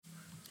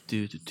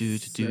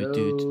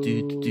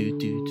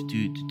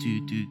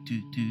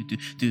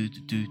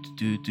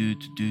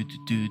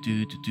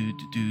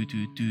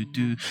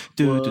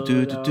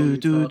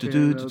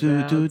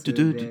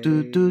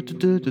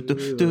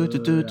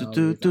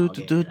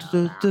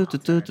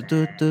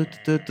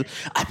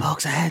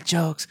iPokes and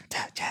jokes.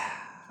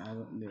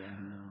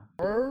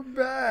 We're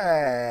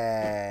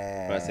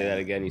back. If I say that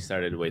again, you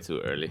started way too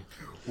early.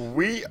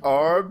 We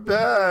are back.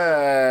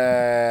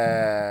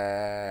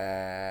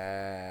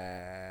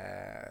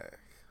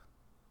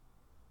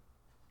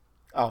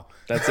 Oh,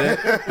 That's it?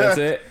 That's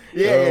it?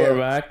 Yeah, Oh, yeah. We're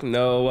back.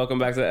 No, welcome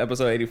back to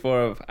episode 84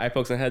 of Eye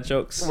Pokes and Head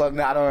Jokes. well,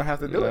 now I don't have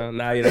to do No, it.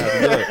 now you don't have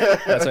to do it.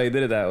 That's why you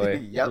did it that way.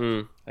 Yep.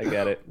 I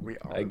get it. We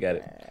are I get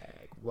it.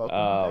 back.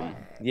 Welcome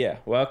back. Yeah,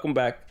 welcome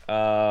back.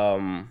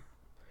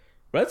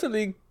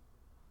 Relatively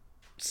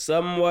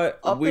somewhat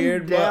Up and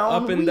weird, down but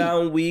up and week.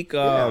 down week.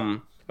 Yeah.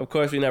 Of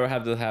course, we never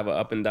have to have an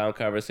up and down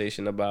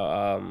conversation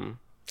about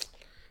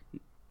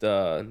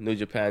the New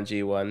Japan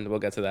G1. We'll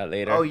get to that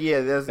later. Oh yeah,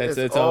 it's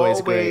always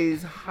always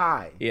great.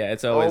 high. Yeah,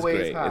 it's always Always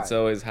great. high. It's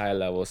always high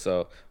level.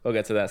 So we'll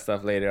get to that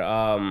stuff later.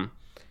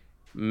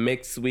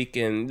 Mixed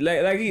weekend,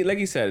 like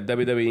he said,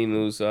 WWE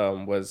news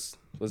was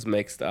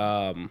mixed.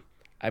 I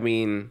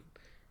mean,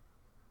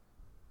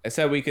 I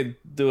said we could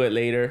do it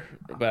later,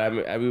 but I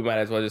mean, we might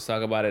as well just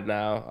talk about it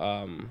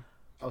now.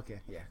 Okay,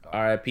 yeah.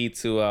 R.I.P.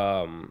 to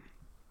oh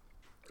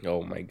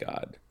my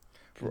God.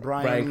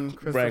 Brian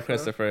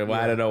Christopher. Well,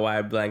 I don't know why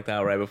I blanked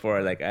out right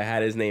before. Like I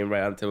had his name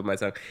right on the tip of my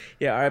tongue.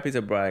 Yeah, R.I.P.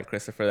 to Brian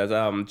Christopher.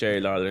 That's Jerry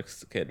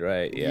Lawler's kid,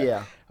 right?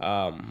 Yeah.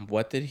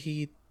 What did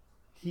he?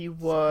 He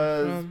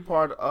was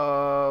part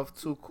of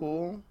Too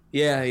Cool.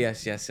 Yeah.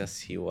 Yes.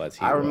 He was.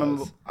 I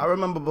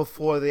remember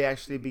before they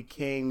actually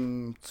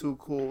became Too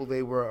Cool,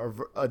 they were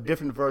a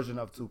different version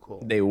of Too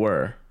Cool. They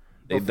were.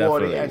 They Before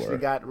definitely they actually were.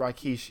 got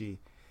Rikishi,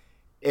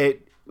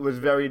 it was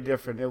very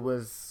different. It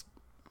was,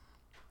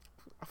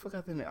 I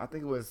forgot the name. I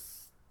think it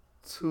was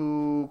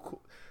Too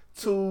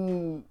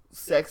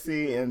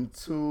Sexy and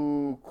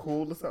Too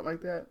Cool or something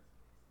like that.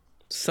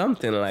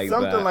 Something like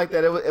that. Something like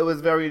that.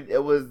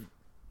 It was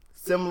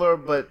similar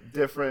but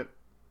different.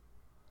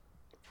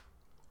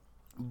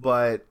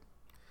 But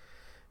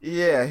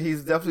yeah,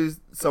 he's definitely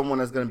someone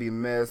that's gonna be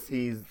missed.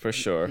 For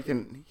sure.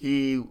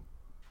 He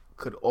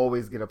could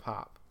always get a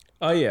pop.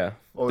 Oh yeah.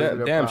 Always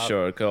get a Damn pop.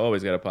 sure. Could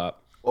always get a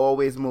pop.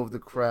 Always move the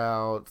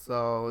crowd.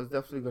 So it's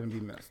definitely gonna be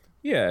missed.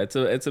 Yeah,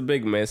 it's a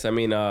big miss. I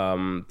mean,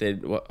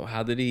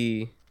 how did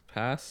he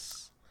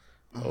pass?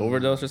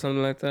 Overdose or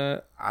something like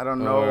that? I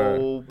don't Or-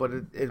 know, but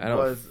it I don't-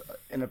 was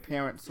an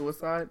apparent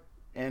suicide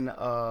in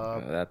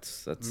That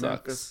Memphis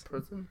sucks.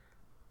 prison.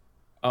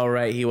 Oh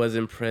right, he was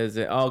in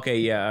prison. Oh, okay,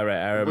 yeah, all right,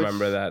 I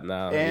remember that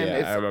now. and Yeah,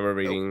 it's- I remember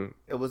reading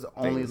It was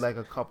only things. like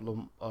a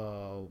couple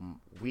of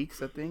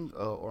weeks, I think,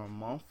 or a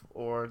month,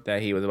 or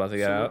that he was about to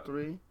get 2 or out.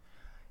 3.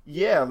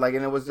 Yeah, like,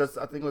 and it was just,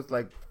 I think it was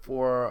like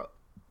for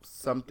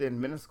something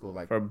minuscule,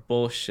 like For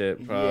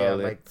bullshit, probably. yeah,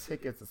 like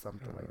tickets or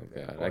something Oh like my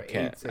that. God, or I 8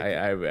 can't. tickets.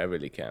 I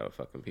really can't with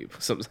fucking people.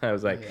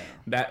 Sometimes like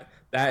Yeah.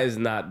 that is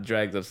not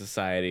dregs of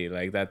society.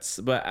 Like that's.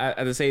 But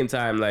at the same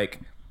time, like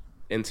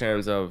in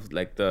terms of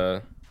like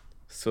the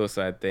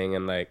suicide thing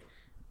and like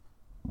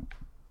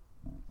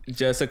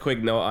just a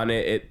quick note on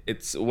it.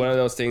 It's one of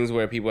those things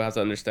where people have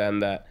to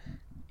understand that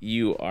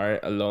you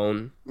aren't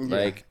alone. Yeah.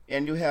 Like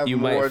and you have you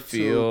might more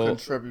feel- to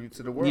contribute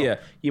to the world. yeah,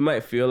 you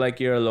might feel like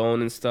you're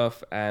alone and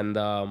stuff, and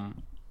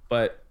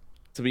but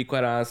to be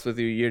quite honest with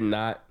you, you're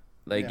not.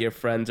 Like Yeah. your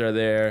friends are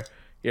there,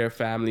 your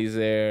family's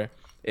there.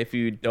 If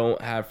you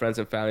don't have friends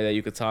and family that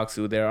you could talk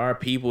to, there are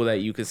people that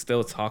you can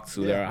still talk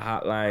to. There are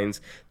hotlines,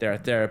 there are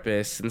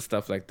therapists and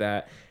stuff like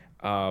that.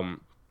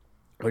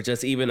 Or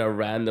just even a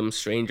random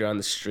stranger on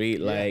the street.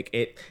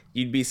 Like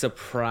you'd be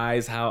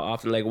surprised how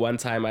often. Like one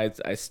time I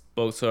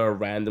spoke to a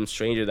random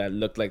stranger that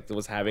looked like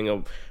was having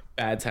a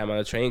bad time on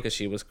the train because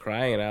she was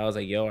crying, and I was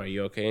like, "Yo, are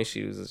you okay?" And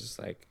she was just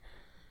like,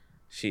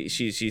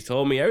 she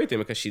told me everything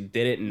because she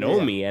didn't know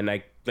me, and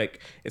like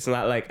it's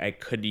not like I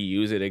could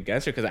use it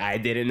against her because I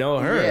didn't know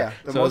her. Yeah,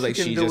 the so I was most like,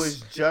 you can she do just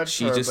is judge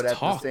she her, just but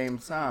talked. at the same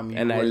time, you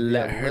And I were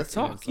let there her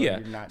listening, talk. so Yeah.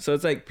 you're not- So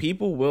it's like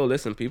people will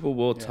listen. People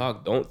will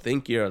talk. Don't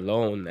think you're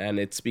alone. And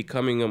it's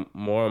becoming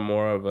more and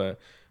more of a,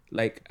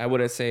 like, I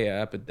wouldn't say an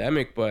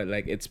epidemic, but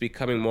like it's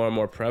becoming more and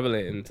more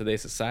prevalent in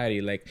today's society.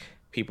 Like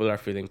people are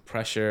feeling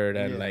pressured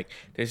and like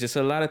there's just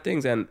a lot of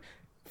things. And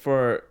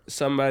for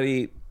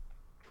somebody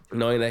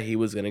knowing that he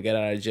was going to get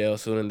out of jail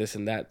soon and this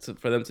and that,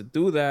 for them to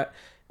do that,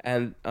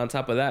 and on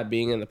top of that,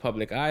 being in the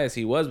public eye as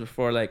he was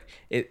before, like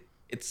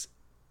it's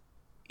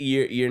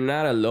you're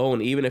not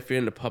alone, even if you're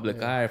in the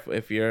public eye.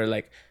 If you're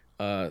like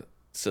a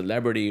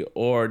celebrity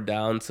or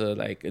down to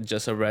like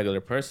just a regular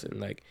person,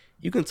 like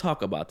you can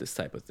talk about this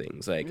type of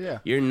things. Like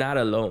you're not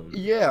alone.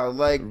 Yeah,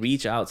 like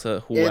Reach out to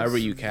whoever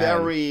it's you can.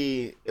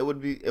 it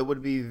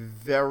would be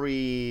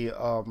very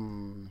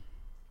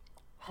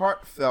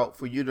heartfelt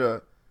for you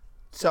to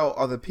tell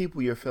other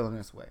people you're feeling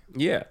this way.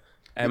 Yeah,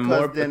 and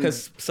Because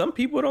because some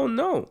people don't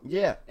know.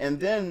 Yeah, and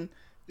then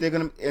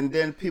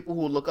people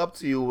who look up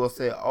to you will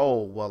say,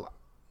 "Oh, well,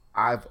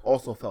 I've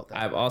also felt that.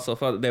 I've way. also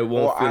felt they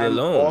won't Or feel I'm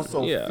alone.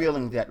 also Yeah.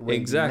 feeling that way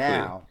Exactly.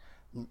 now.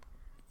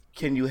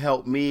 Can you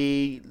help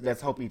me?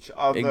 Let's help each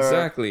other.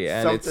 Exactly.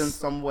 And something, it's,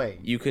 some way.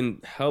 you can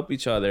help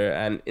each other,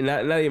 and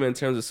not even in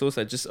terms of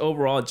suicide, just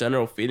overall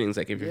general feelings.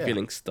 Like if you're Yeah.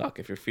 feeling stuck,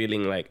 if you're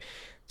feeling like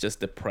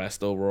just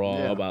depressed overall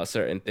Yeah. about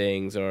certain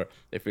things, or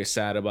if you're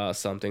sad about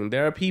something,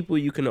 there are people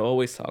you can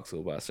always talk to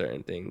about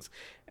certain things.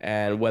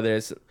 And whether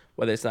it's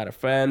not a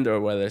friend or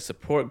whether it's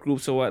support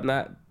groups or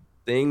whatnot,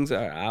 things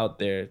are out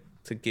there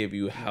to give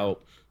you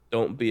help.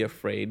 Don't be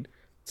afraid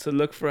to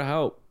look for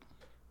help.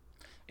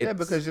 Yeah,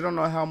 because you don't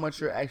know how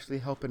much you're actually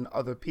helping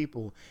other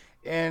people.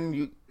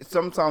 And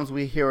sometimes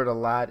we hear it a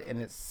lot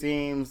and it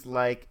seems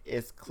like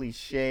it's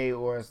cliche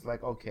or it's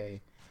like,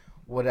 okay,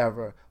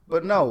 whatever.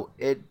 But no,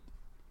 it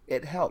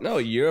helps. No,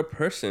 you're a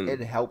person. It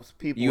helps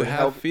people. You It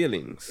have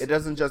feelings. It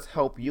doesn't just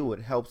help you,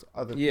 it helps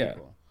other Yeah.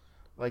 people.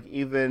 Like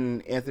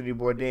even Anthony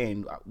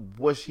Bourdain, I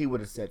wish he would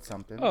have said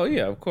something. Oh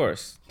yeah, of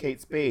course.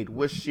 Kate Spade,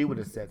 wish she would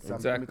have said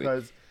something.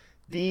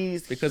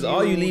 Exactly. Because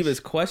all you leave is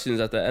questions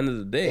at the end of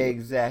the day.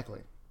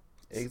 Exactly.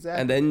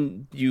 And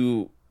then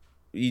you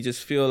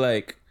just feel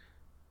like,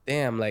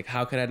 damn, like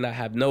how could I not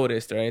have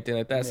noticed or anything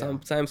like that? Yeah.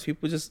 Sometimes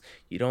people just,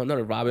 you don't know.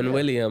 Robin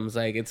Williams,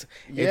 like it's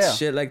Yeah.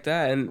 shit like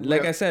that. And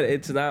like I said,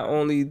 it's not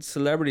only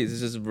celebrities, it's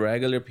just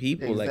regular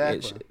people.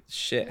 Exactly. Like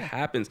shit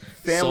happens.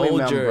 Family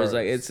Soldiers, members.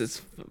 like it's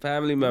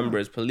family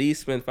members,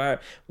 policemen, fire,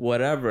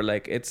 whatever.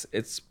 Like it's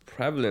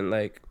prevalent.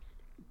 Like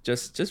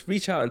just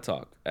reach out and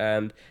talk.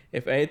 And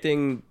if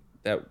anything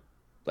that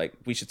like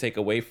we should take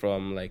away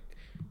from like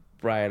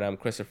Brian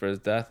Christopher's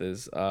death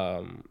is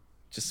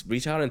just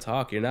reach out and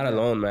talk. You're not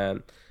alone,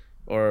 man,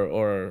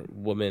 or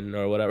woman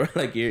or whatever.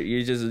 Like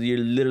you're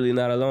literally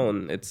not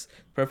alone. It's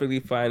perfectly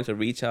fine to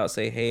reach out,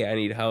 say, hey, I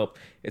need help.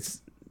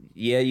 It's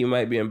you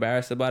might be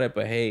embarrassed about it,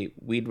 but hey,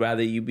 we'd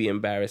rather you be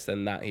embarrassed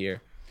than not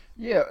here.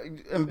 Yeah,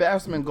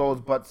 embarrassment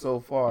goes but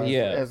so far.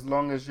 Yeah. As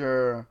long as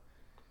you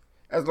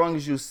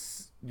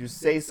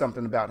say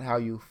something about how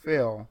you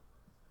feel,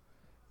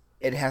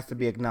 it has to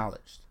be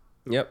acknowledged.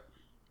 Yep.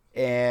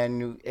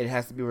 And it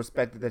has to be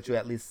respected that you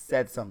at least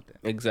said something.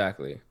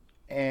 Exactly.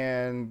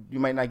 And you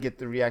might not get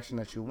the reaction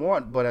that you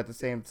want, but at the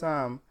same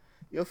time,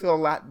 you'll feel a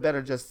lot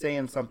better just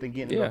saying something,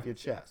 getting it off your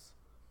chest.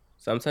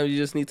 Sometimes you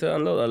just need to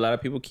unload. A lot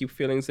of people keep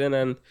feelings in,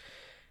 and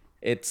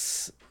you're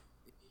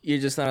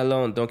just not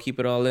alone. Don't keep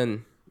it all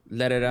in.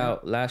 Let it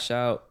out. Lash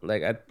out.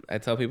 Like I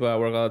tell people at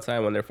work all the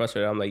time when they're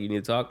frustrated, I'm like, you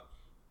need to talk?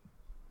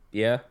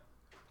 Yeah.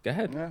 Go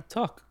ahead. Yeah.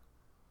 Talk.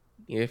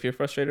 If you're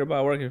frustrated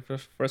about work, if you're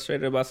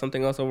frustrated about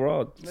something else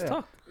overall, just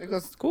talk.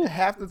 Because Cool.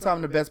 half the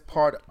time, the best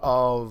part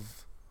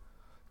of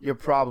your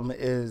problem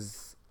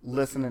is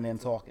listening and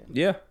talking.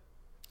 Yeah.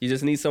 You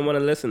just need someone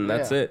to listen.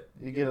 That's it.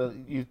 You get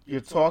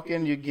you're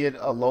talking, you get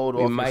a load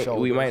off your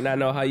shoulders. We might not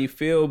know how you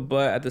feel,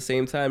 but at the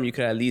same time, you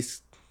could at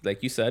least,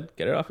 like you said,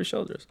 get it off your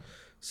shoulders.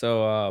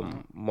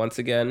 So once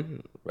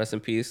again, rest in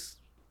peace,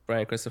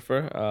 Brian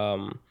Christopher.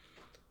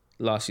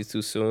 Lost you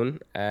too soon,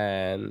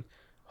 and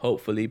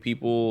hopefully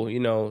people,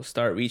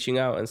 start reaching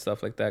out and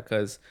stuff like that,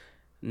 because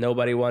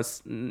nobody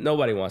wants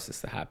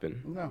this to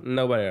happen. No.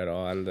 Nobody at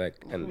all.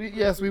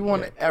 We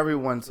want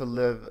everyone to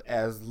live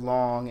as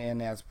long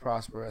and as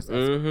prosperous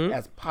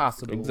as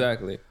possible.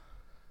 Exactly.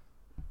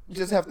 You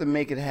just have to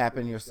make it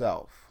happen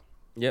yourself.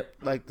 Yep.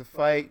 Like the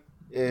fight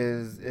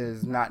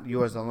is not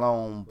yours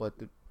alone, but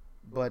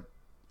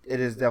it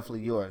is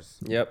definitely yours.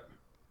 Yep.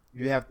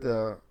 You have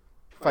to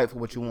fight for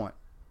what you want.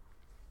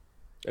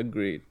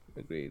 Agreed.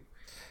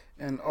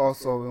 And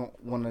also, we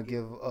want to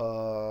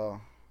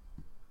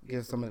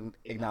give some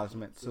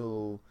acknowledgement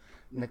to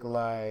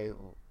Nikolai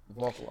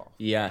Volkov.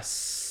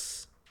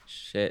 Yes.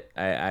 Shit.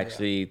 I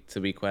actually,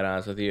 to be quite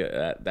honest with you,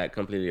 that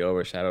completely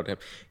overshadowed him.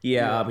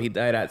 Yeah. He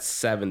died at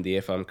 70,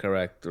 if I'm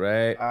correct,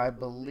 right? I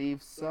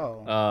believe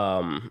so.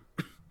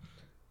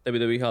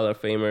 WWE Hall of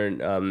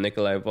Famer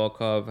Nikolai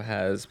Volkov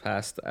has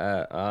passed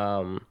at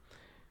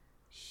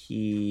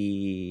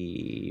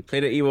he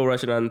played an evil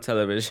Russian on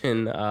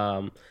television,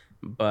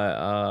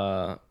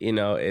 but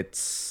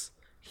it's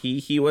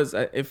he was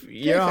if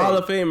you're a Hall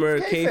of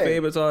Famer,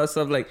 kayfabe, it's all that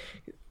stuff, like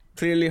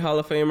clearly Hall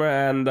of Famer,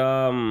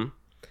 and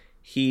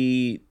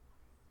he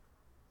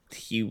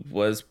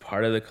was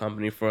part of the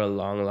company for a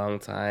long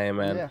time,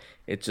 and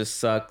it just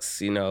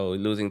sucks,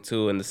 losing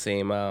two in the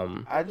same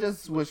I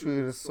just wish we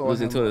would have saw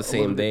losing him two in the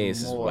same day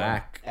is more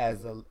whack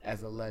as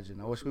a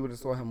legend. I wish we would have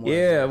saw him more.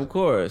 Yeah, of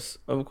course.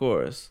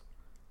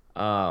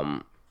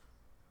 But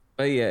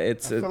yeah, I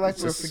feel like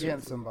we're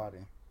forgetting somebody.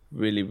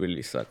 Really,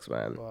 really sucks,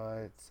 man.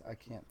 But I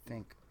can't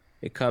think.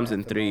 It comes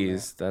in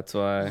threes. That's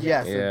why.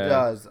 Yes, it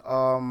does.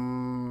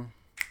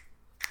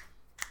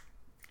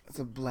 It's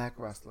a black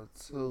wrestler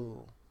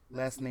too.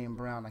 Last name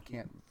Brown. I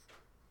can't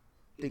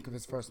think of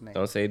his first name.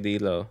 Don't say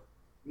D-Lo.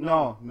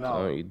 No.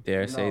 Don't you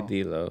dare say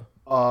D-Lo.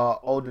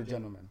 Older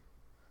gentleman.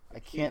 I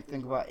can't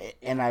think about it,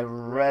 and I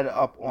read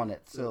up on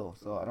it too,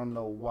 so I don't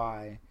know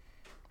why.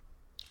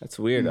 That's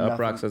weird. Nothing.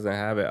 Uproxx doesn't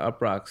have it.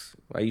 Uproxx,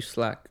 why you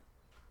slack?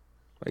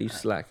 Why you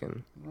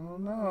slacking? I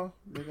don't know.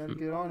 They gotta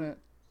get on it.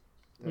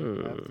 They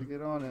have to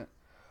get on it.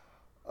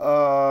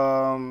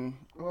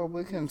 Well,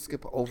 we can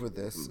skip over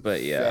this.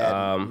 But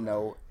yeah,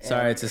 no.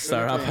 Sorry to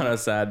start off on a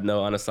sad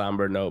note, on a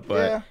somber note,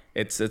 but Yeah.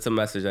 it's a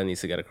message that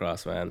needs to get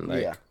across, man.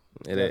 Like, Yeah,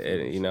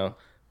 it you know,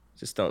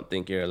 just don't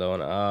think you're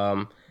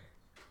alone.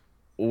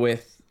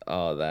 With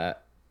all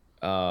that,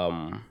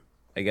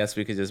 I guess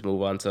we could just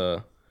move on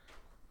to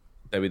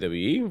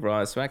WWE, Raw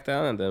and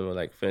SmackDown, and then we'll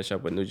like finish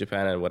up with New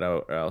Japan and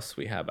whatever else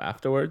we have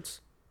afterwards.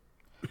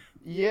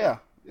 Yeah.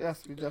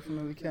 Yes, we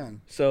definitely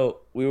can.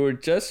 So we were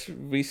just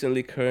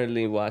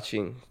currently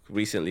watching.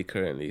 Why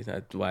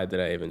did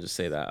I even just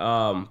say that?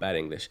 Bad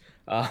English.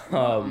 You're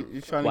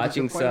trying to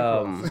watching get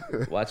your point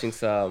across. watching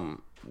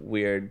some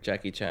weird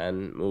Jackie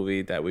Chan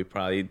movie that we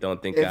probably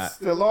don't think It's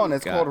still on.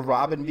 It's called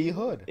Robin B.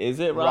 Hood. Is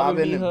it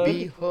Robin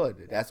B.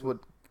 Hood? That's what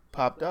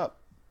popped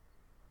up.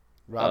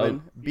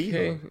 Robin B.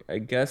 Hood. I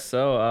guess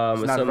so.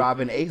 It's not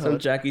Robin A. Hood. Some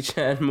Jackie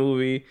Chan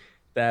movie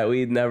that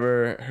we'd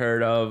never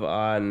heard of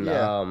on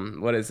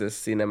what is this,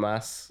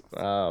 Cinemas?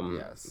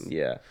 Yes.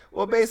 Yeah.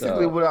 Well,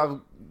 basically, what I've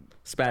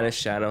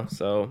Spanish channel.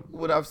 So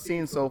what I've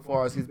seen so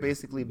far is he's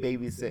basically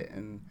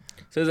babysitting.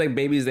 so it's like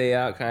Baby's Day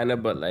Out kind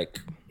of, but like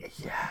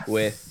Yes.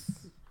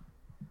 with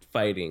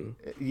fighting.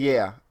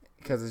 Yeah,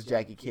 because it's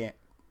Jackie Chan.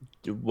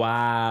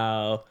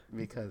 Wow.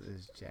 Because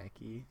it's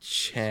Jackie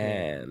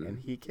Chan. and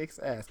he kicks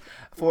ass.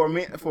 For a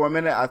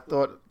minute, I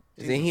thought.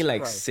 Isn't he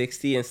like Christ.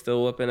 60 and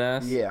still whooping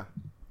ass? Yeah.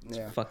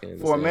 Yeah. Fucking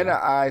insane. For a minute,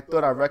 I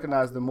thought I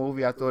recognized the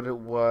movie. I thought it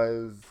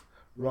was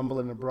Rumble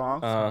in the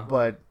Bronx,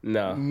 but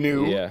No.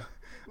 new. Yeah.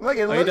 Like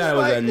it Oh, you looks thought it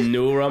was like, a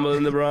new Rumble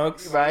in the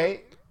Bronx?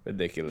 right?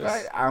 Ridiculous.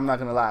 Right? I'm not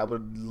gonna lie. I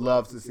would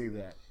love to see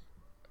that.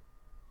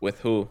 With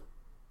who?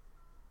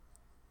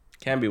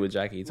 Can be with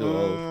Jackie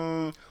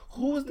too.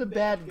 Who was the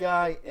bad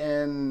guy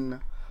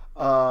in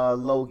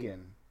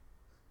Logan?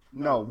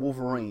 No,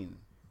 Wolverine.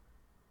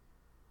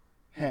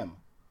 Him.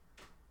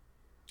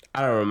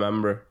 I don't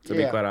remember, to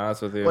be quite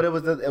honest with you. But it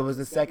was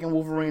the second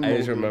Wolverine movie. I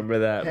just remember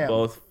that Him.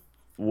 both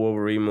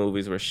Wolverine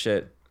movies were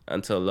shit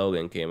until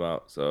Logan came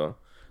out. So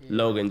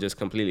Logan just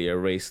completely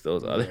erased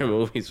those other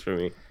movies for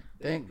me.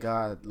 Thank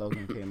God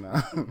Logan came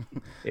out.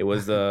 It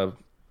was the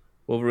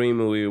Wolverine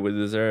movie we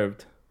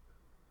deserved.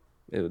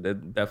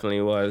 It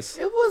definitely was.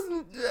 It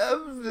wasn't.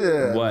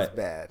 It was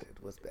bad.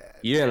 It was bad.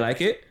 You didn't like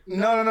it?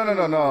 No.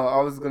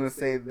 I was gonna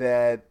say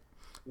that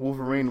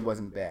Wolverine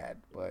wasn't bad,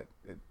 but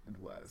it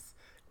was.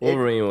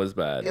 Wolverine was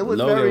bad.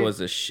 Logan was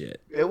a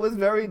shit. It was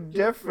very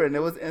different. It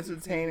was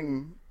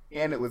entertaining,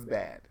 and it was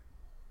bad.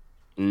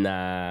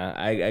 Nah,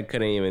 I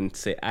couldn't even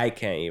say. I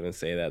can't even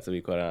say that, to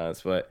be quite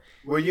honest. But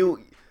were you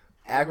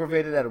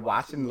aggravated at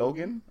watching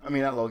Logan? I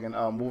mean, not Logan.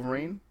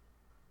 Wolverine.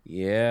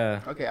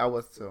 Yeah. Okay, I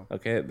was too.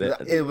 Okay.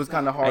 It was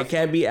kind of hard. I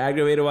can't be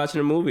aggravated watching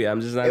a movie.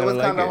 I'm just not gonna like it. It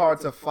was kind of hard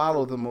to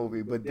follow the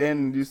movie, but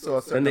then you saw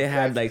certain. Then they effects.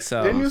 had like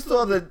some. Then you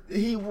saw that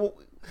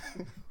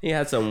he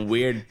had some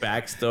weird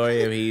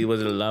backstory if he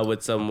was in love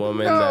with some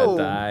woman that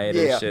died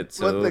and shit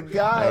too. But the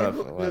guy,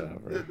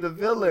 the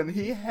villain,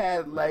 he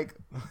had like,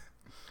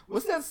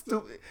 what's that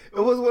stupid?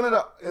 It was one of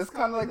the. It's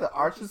kind of like the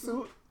Archer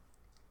suit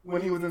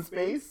when he was in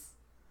space,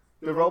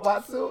 the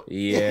robot suit.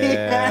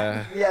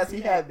 Yeah. Yes,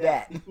 he had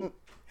that,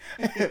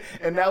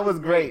 and that was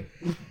great.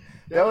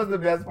 That was the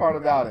best part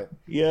about it.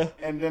 Yeah.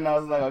 And then I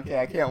was like, okay,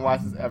 I can't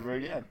watch this ever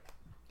again.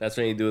 That's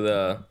when you do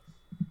the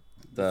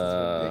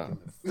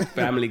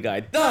Family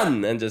Guy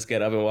done and just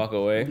get up and walk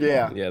away.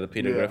 Yeah. Yeah, the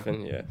Peter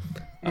Griffin.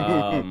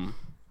 Yeah.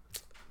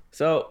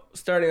 So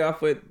starting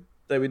off with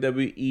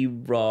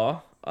WWE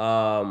Raw.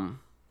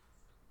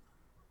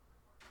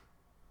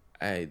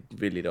 I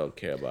really don't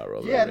care about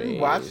Roman Reigns. Yeah, I didn't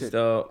watch it.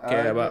 Don't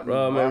care about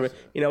Roman Reigns. it.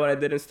 You know what I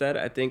did instead?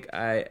 I think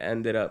I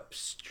ended up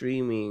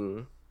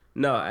streaming.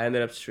 No, I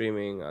ended up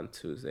streaming on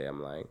Tuesday.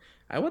 I'm lying.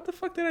 What the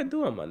fuck did I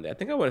do on Monday? I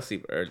think I went to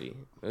sleep early.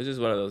 It was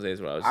just one of those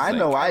days where I was just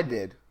I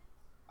did.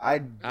 I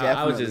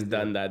definitely was just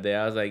done that day.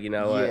 I was like, you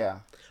know what? Yeah.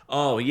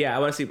 Oh, yeah, I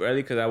went to sleep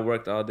early because I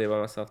worked all day by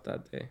myself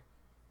that day.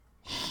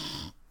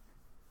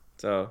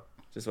 So,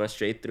 just went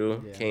straight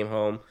through, came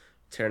home,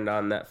 turned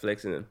on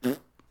Netflix, and then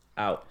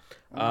out.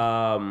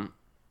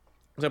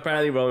 So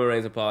apparently Roman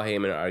Reigns and Paul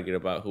Heyman argued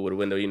about who would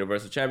win the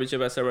Universal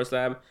Championship at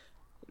SummerSlam.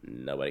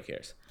 Nobody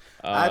cares.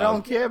 I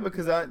don't care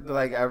because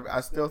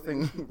I still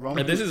think Roman.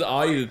 If this is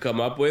all you could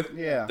come up with,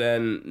 Yeah.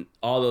 then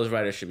all those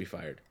writers should be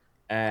fired.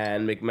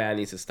 And McMahon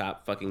needs to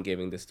stop fucking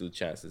giving this dude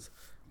chances.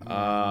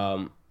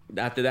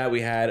 After that, we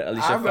had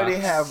Alicia Fox. I already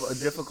have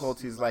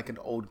difficulties like in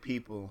old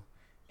people,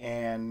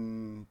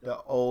 and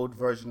the old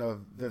version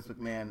of Vince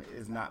McMahon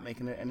is not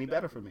making it any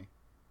better for me.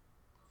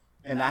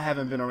 And I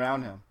haven't been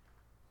around him.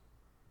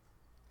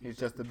 He's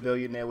just a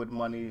billionaire with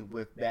money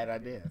with bad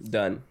ideas.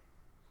 Done.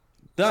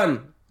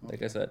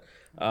 Like I said.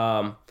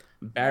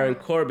 Baron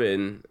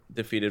Corbin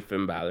defeated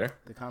Finn Balor.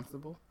 The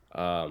Constable?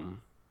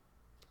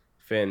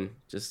 Finn,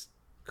 just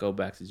go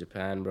back to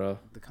Japan, bro.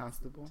 The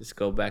Constable? Just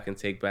go back and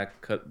take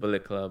back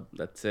Bullet Club.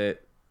 That's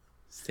it.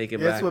 Just take it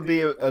back. This would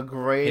be a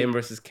great him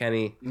versus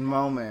Kenny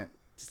moment.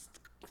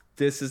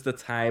 This is the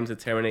time to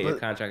terminate your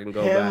contract and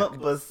go back. Him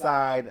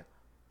beside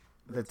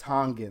the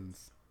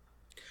Tongans.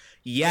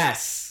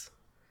 Yes.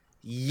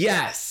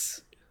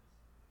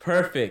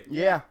 Perfect.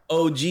 Yeah.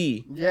 OG.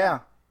 Yeah.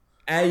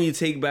 And you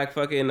take back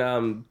fucking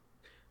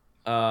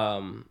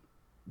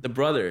the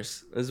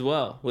brothers as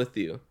well with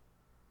you.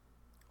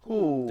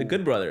 Who? The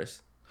Good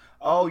Brothers.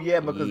 Oh yeah,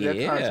 because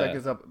their contract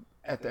is up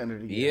at the end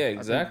of the year. Yeah,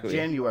 exactly.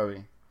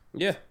 January.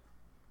 Yeah.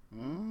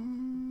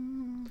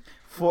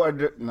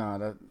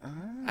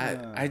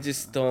 I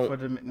just don't.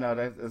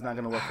 That's not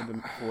gonna work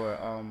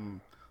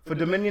for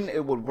Dominion.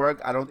 It would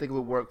work. I don't think it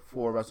would work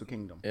for Wrestle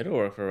Kingdom. It'll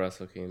work for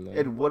Wrestle Kingdom.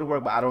 It would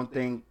work, but I don't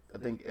think. I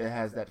think it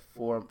has that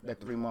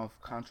 3-month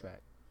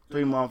contract,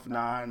 3-month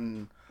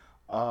non.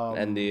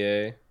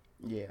 NDA.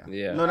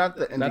 Yeah. No, not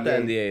the NDA. Not the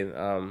NDA.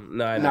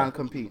 No, I know.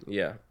 Non-compete.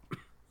 Yeah.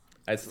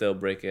 I'd still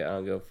break it. I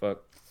don't give a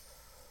fuck.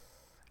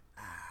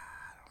 I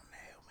don't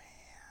know, man.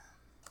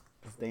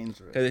 It's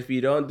dangerous. Because if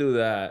you don't do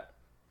that,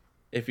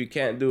 if you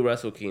can't do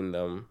Wrestle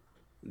Kingdom,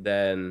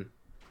 then.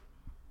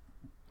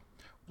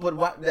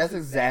 But that's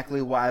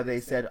exactly why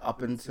they said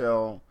up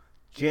until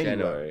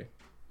January.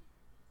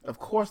 Of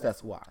course,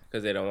 that's why.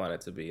 Because they don't want it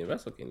to be in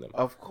Wrestle Kingdom.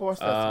 Of course,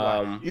 that's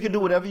why. You can do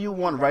whatever you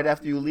want right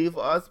after you leave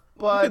us,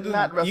 but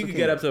not Wrestle Kingdom. You can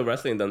get up to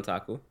Wrestling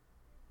Dontaku.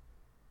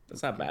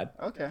 That's not bad.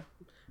 Okay.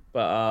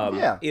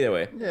 But either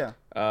way. Yeah.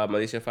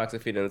 Alicia Fox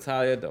defeated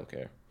Natalya. Don't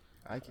care.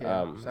 I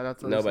care. Shout out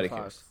to nobody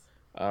Fox.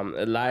 cares.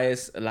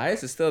 Elias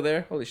is still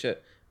there. Holy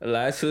shit.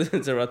 Elias was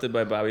interrupted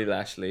by Bobby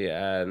Lashley,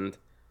 and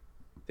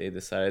they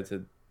decided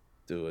to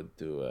do a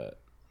duet.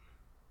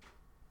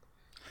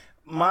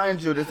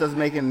 Mind you, this doesn't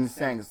make any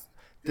sense.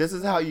 This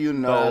is how you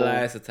know. But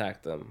Elias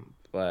attacked them,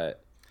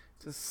 but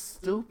just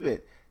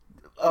stupid.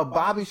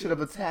 Bobby should have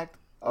attacked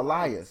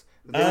Elias.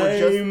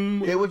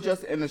 They were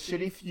just in a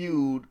shitty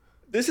feud.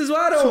 This is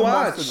why I don't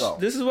watch.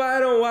 This is why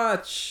I don't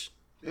watch.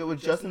 They were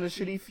just in a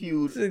shitty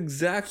feud. This is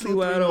exactly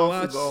why I don't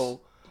watch.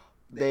 Ago,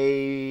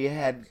 they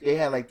had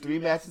like 3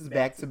 matches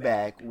back to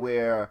back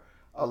where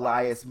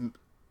Elias.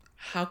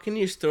 How can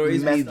your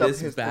stories be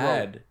this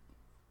bad? Throat.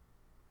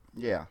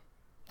 Yeah.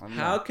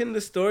 How can the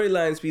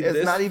storylines be this?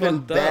 It's not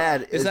even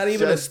bad. It's not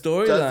even a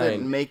storyline.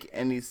 Doesn't make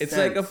any sense. It's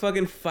like a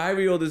fucking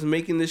 5-year-old is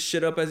making this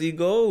shit up as he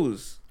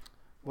goes.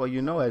 Well,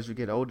 you know, as you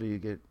get older, you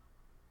get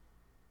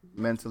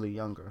mentally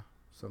younger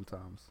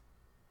sometimes.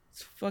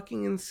 It's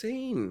fucking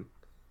insane.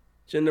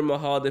 Jinder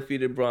Mahal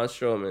defeated Braun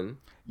Strowman.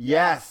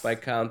 Yes. By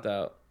count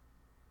out.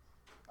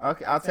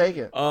 Okay, I'll take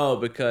it. Oh,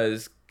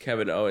 because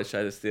Kevin Owens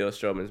tried to steal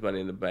Strowman's Money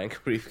in the Bank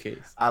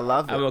briefcase. I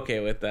love it. I'm okay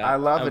with that. I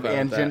love it,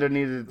 and Jinder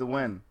needed the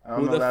win.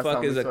 Who the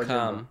fuck is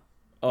Akam?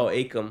 Oh,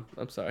 Akam.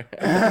 I'm sorry.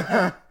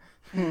 I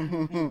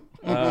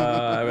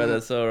read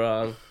that so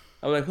wrong.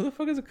 I'm like, who the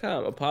fuck is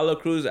Akam? Apollo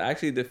Crews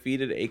actually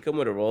defeated Akam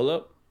with a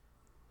roll-up?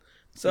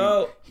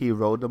 So... He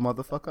rolled the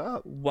motherfucker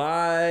up.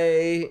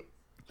 Why...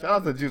 Shout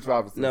out to Juice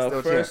Robinson. No,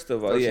 still first champ.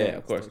 of all, still yeah, champ.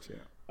 Of course.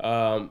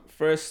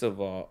 First of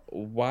all,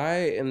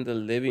 why in the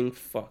living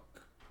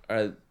fuck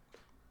are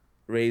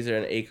Razor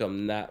and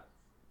Akam not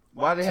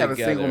Why they have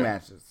single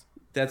matches?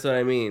 That's what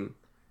I mean.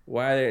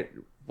 Why? I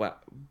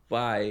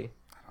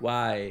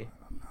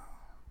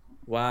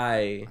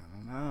don't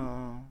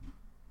know.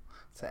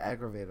 It's an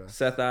aggravator.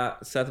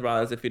 Seth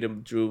Rollins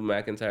defeated Drew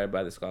McIntyre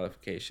by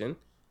disqualification.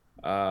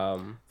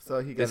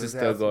 So he got this is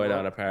still going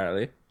on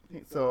apparently.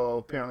 So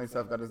apparently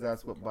Seth got his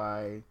ass whooped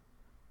by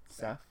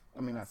Seth.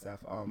 I mean not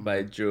Seth.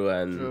 By Drew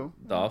and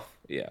Dolph.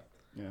 Yeah.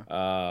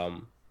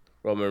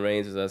 Roman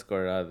Reigns was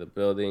escorted out of the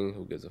building.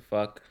 Who gives a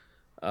fuck?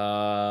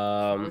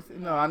 No,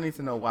 I need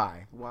to know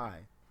why. Why?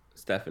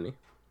 Stephanie.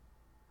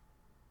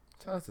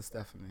 Tell us to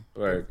Stephanie.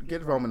 Word.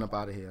 Get Roman up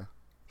out of here.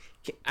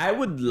 I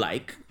would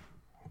like.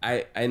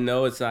 I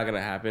know it's not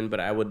gonna happen, but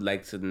I would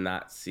like to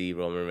not see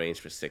Roman Reigns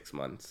for 6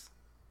 months.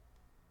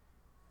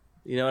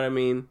 You know what I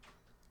mean?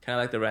 Kind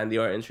of like the Randy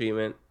Orton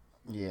treatment.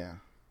 Yeah,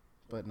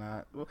 but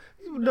not.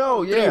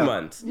 No, yeah. 3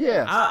 months.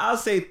 Yeah. I'll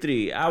say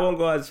 3. I won't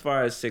go as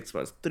far as 6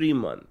 months. 3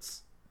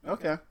 months.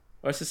 Okay.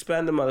 Or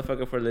suspend the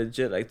motherfucker for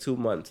legit like 2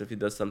 months if he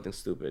does something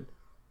stupid.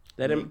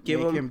 Let him give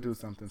him do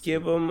something.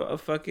 Give him a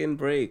fucking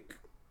break.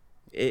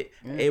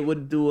 It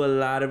would do a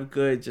lot of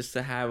good just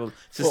to have him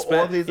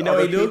suspend. You know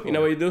what you do? You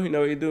know what you do? You know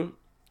what you do?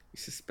 You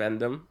suspend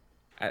them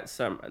at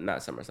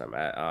SummerSlam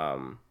at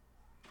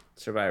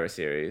Survivor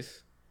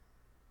Series,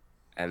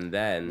 and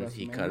then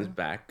he comes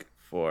back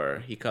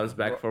for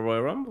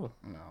Royal Rumble.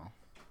 No.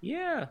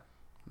 Yeah.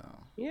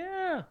 No.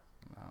 Yeah.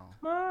 No.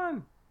 Come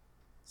on.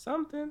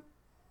 Something.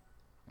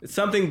 It's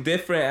something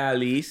different at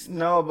least.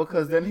 No,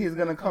 because then he's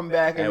gonna come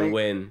back and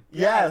win.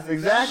 Yes,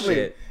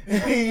 exactly.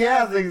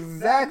 Yes,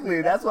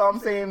 exactly. That's why I'm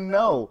saying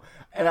no.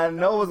 And I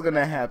know what's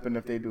gonna happen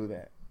if they do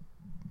that.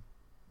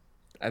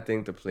 I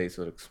think the place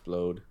would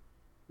explode,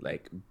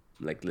 like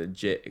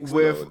legit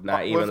explode.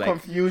 With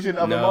confusion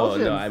of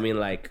emotions. No, I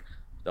mean like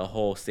the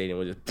whole stadium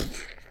would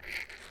just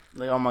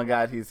like, oh my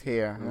God, he's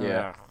here.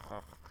 Yeah.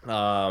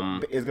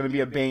 It's gonna be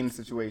a Bane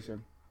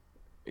situation.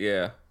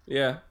 Yeah.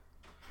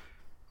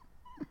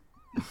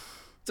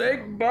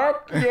 Take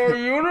back your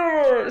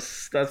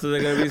universe. That's what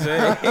they're gonna be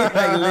saying. Like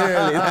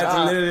literally, that's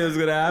literally what's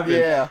gonna happen.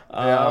 Yeah.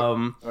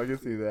 I can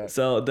see that.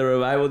 So the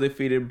Revival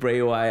defeated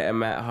Bray Wyatt and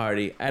Matt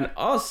Hardy, and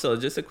also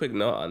just a quick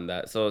note on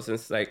that. So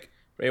since like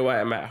Bray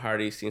Wyatt and Matt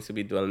Hardy seems to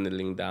be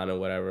dwindling down or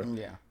whatever.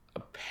 Yeah.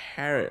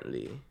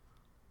 Apparently,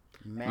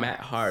 Matt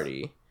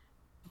Hardy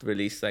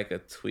released like a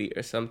tweet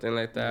or something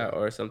like that,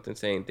 or something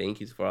saying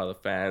thank yous for all the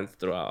fans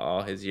throughout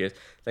all his years,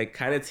 like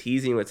kind of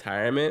teasing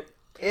retirement.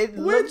 It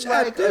looks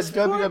like a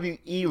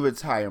WWE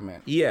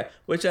retirement. Yeah,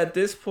 which at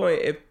this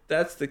point, if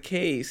that's the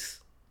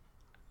case,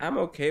 I'm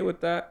okay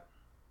with that.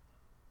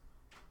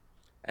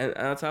 And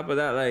on top of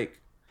that, like,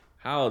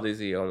 how old is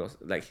he? Almost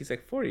like he's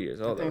like 40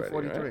 years old. I think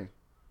already, 43. Right?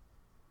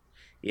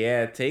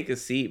 Yeah, take a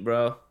seat,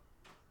 bro.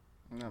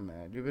 No,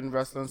 man. You've been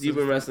wrestling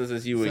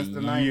since you were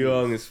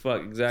young as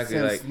fuck. Exactly.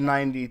 Since like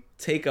 90.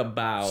 Take a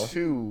bow.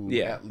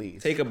 At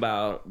least. Take a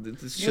bow.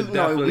 This should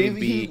definitely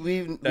be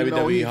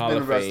WWE Hall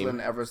of Fame. He's been wrestling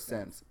ever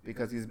since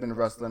because he's been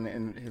wrestling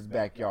in his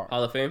backyard.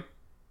 Hall of Fame?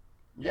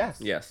 Yes.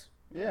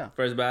 Yeah.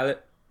 First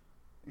ballot?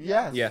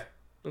 Yes. Yeah.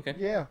 Okay.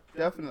 Yeah,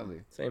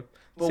 definitely. Same.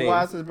 But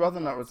why is his brother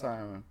not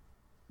retiring?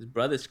 His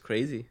brother's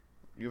crazy.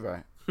 You're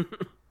right.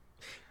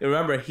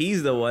 Remember,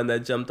 he's the one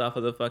that jumped off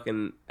of the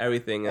fucking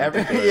everything.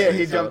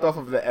 He jumped off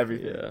of the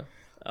everything. Yeah.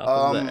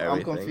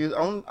 I'm confused.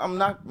 I'm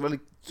not really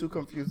too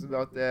confused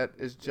about that.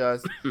 It's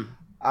just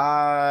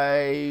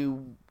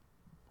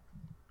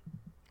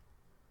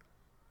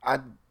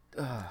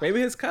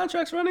maybe his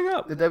contract's running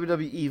up. The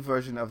WWE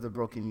version of the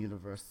Broken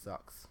Universe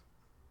sucks.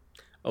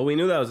 Oh, we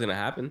knew that was gonna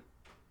happen.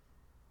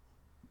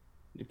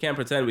 You can't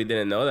pretend we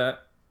didn't know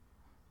that.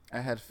 I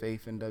had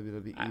faith in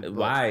WWE.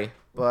 Why?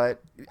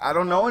 But I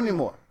don't know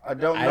anymore. I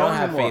don't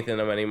have faith in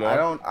them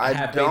anymore. I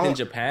have faith in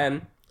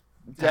Japan.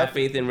 I have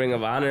faith in Ring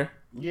of Honor.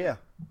 Yeah.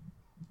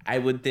 I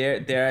would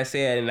dare I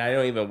say it, and I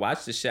don't even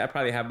watch this shit. I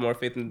probably have more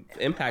faith in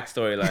Impact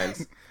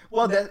storylines.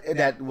 Well,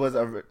 that was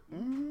I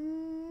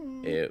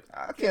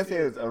can't say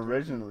it was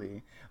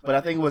originally, but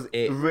I think it was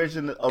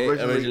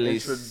originally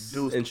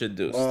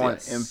introduced on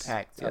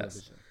Impact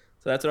television. Yes.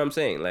 So that's what I'm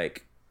saying.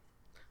 Like,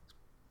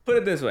 put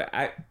it this way: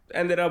 I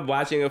ended up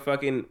watching a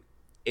fucking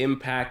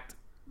Impact.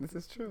 This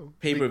is true.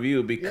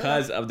 Pay-per-view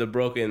because of the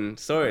broken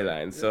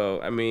storyline. Yeah.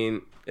 So I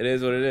mean, it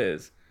is what it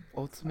is.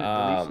 Ultimate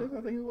Deletion,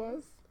 I think it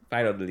was.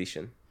 Final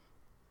Deletion.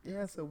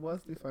 Yes, it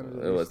was the final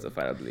deletion. It was the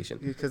final deletion.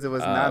 Because it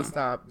was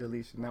non-stop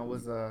deletion. That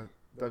was a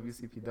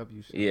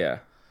WCPW show. Yeah.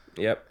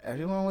 Yep.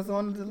 Everyone was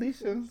on the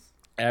deletions.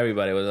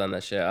 Everybody was on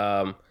that shit.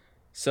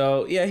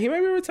 So, yeah, he might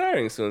be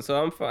retiring soon,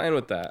 so I'm fine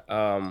with that.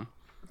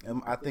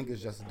 I think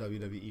it's just a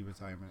WWE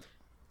retirement.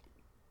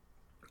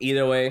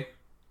 Either way,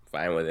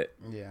 fine with it.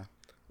 Yeah.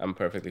 I'm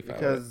perfectly fine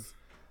with it. Because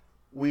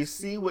we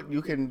see what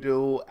you can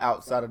do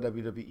outside of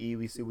WWE.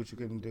 We see what you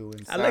can do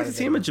inside. I'd like to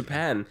see him in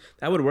Japan.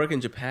 That would work in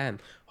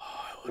Japan.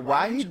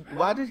 Why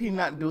did he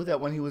not do that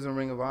when he was in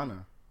Ring of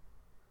Honor?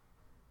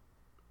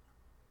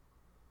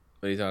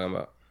 What are you talking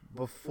about?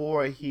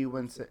 Before he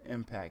went to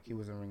Impact, he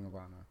was in Ring of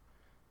Honor.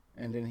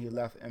 And then he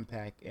left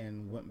Impact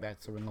and went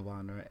back to Ring of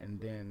Honor, and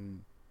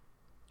then...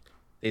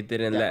 They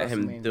didn't let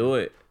him do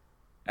it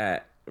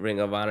at Ring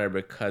of Honor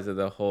because of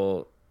the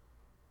whole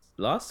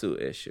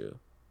lawsuit issue.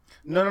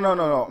 No.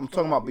 I'm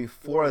talking about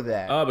before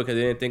that. Oh, because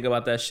they didn't think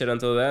about that shit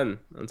until then.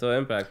 Until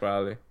Impact,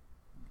 probably.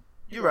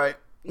 You're right.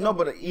 No,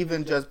 but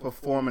even just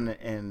performing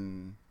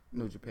in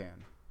New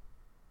Japan.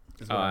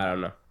 I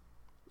don't know.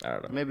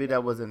 Maybe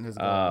that wasn't his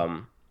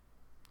goal.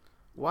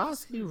 Why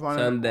is he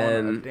running on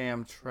a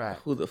damn track?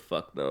 Who the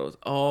fuck knows?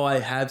 Oh, I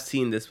have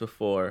seen this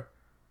before.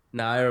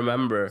 Now I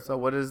remember. So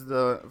what is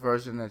the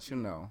version that you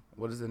know?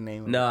 What is the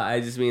name of it? No,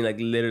 I just mean like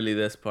literally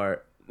this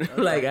part.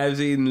 Okay. Like I've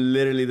seen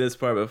literally this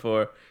part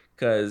before.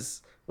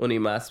 Because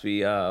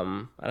Unimaspi, I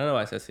don't know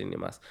why I said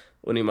Unimas.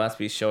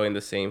 Unimaspi showing the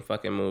same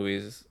fucking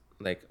movies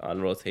like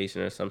on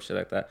rotation or some shit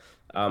like that.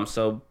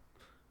 So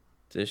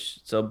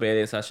Bayley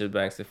and Sasha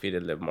Banks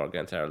defeated Liv Morgan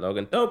and Tara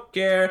Logan. Don't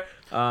care.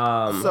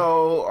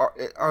 So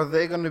are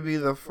they going to be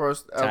the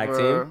first tag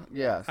ever team?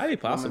 Yes. Highly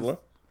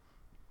possible.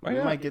 We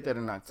might get that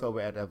in October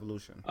at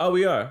Evolution. Oh,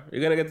 we are.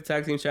 You're gonna get the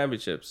tag team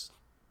championships.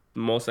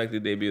 Most likely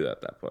debut at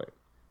that point.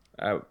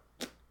 I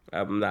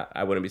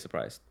wouldn't be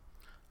surprised.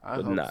 I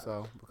hope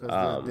so,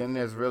 because then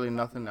there's really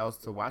nothing else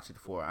to watch it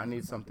for. I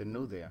need something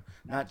new there,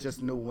 not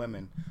just new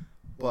women,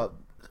 but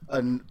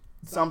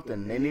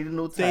something. They need a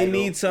new title. They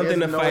need something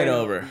to fight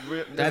over.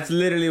 That's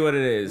literally what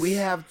it is. We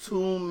have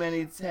too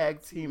many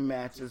tag team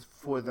matches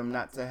for them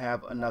not to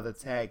have another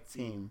tag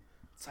team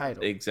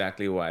title.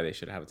 Exactly why they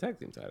should have a tag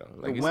team title.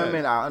 Like the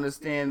women, I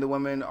understand the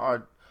women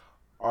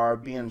are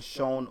being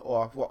shown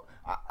off. Well,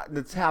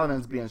 the talent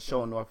is being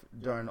shown off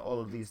during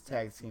all of these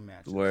tag team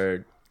matches.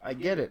 Word. I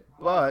get it,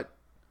 but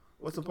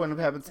what's the point of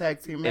having tag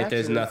team matches if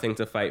there's nothing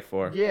to fight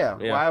for? Yeah.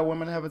 Why are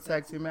women having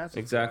tag team matches?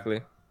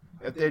 Exactly.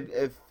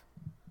 If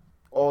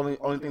only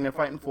thing they're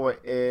fighting for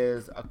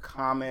is a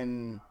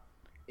common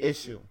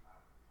issue.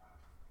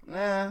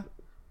 Nah.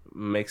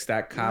 Mix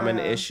that common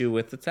issue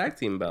with the tag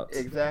team belts.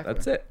 Exactly.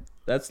 That's it.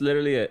 That's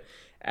literally it.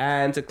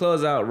 And to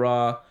close out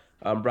Raw,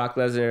 Brock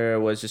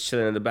Lesnar was just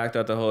chilling in the back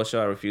throughout the whole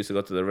show. I refused to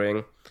go to the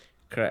ring.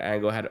 Kurt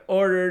Angle had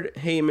ordered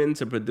Heyman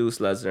to produce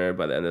Lesnar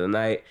by the end of the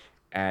night,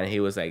 and he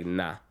was like,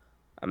 nah,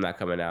 I'm not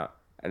coming out.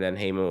 And then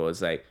Heyman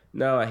was like,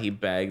 no, he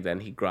begged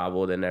and he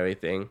groveled and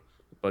everything.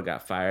 but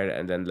got fired,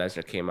 and then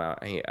Lesnar came out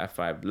and he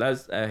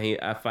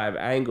F5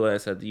 Angle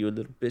and said, "You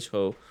little bitch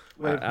hoe."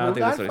 Wait, who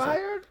got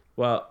fired?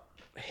 Well,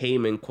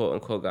 Heyman, quote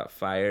unquote, got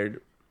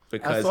fired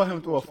because I saw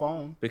him through a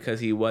phone because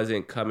he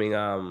wasn't coming.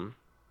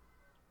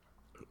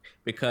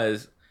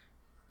 Because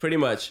pretty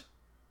much,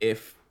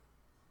 if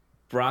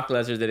Brock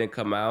Lesnar didn't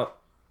come out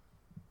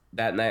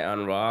that night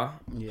on Raw,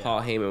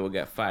 Paul Heyman would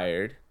get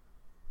fired.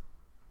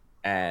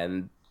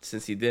 And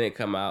since he didn't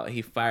come out,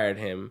 he fired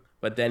him.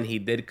 But then he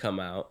did come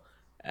out,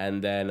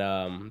 and then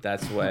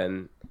that's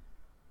when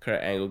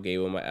Kurt Angle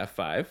gave him a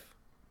F5.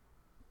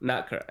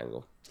 Not Kurt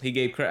Angle. He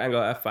gave Kurt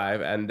Angle a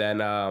F5, and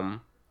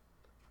then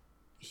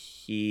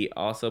he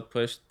also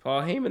pushed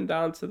Paul Heyman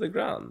down to the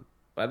ground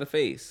by the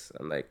face,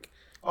 and like.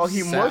 Oh,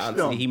 he mushed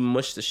him. He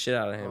mushed the shit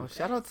out of him. Oh,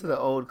 shout out to the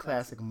old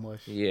classic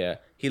mush. Yeah,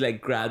 he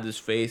like grabbed his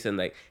face and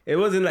like it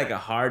wasn't like a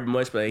hard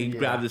mush, but he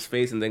grabbed his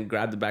face and then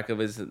grabbed the back of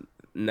his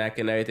neck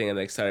and everything, and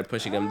like started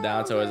pushing him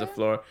down towards the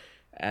floor,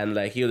 and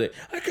like he was like,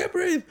 I can't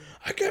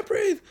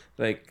breathe,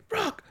 like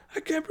Brock, I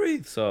can't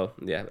breathe. So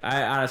yeah,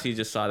 I honestly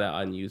just saw that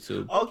on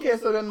YouTube. Okay,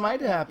 so that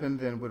might happen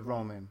then with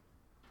Roman.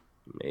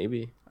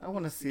 Maybe. I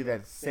want to see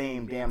that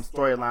same damn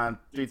storyline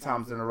 3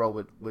 times in a row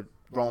with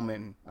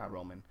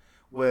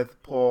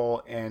with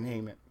Paul and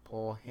Heyman.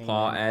 Paul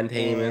and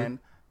Heyman. And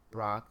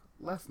Brock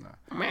Lesnar.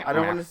 I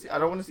don't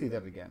want to see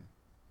that again.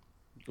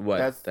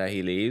 What? That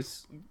he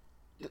leaves?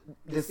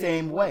 The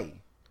same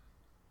way.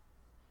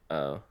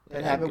 Oh.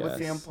 It happened with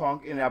CM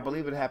Punk, and I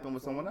believe it happened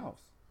with someone else.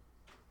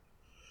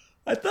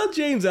 I thought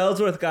James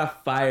Ellsworth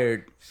got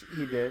fired.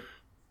 He did.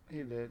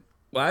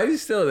 Why is he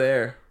still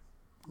there?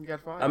 He got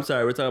fired. I'm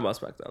sorry, we're talking about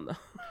SmackDown now.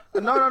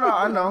 No.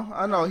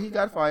 I know. He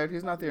got fired.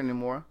 He's not there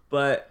anymore.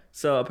 But,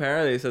 so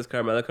apparently it says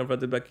Carmella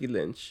confronted Becky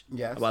Lynch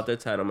about their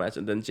title match,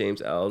 and then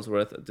James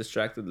Ellsworth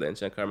distracted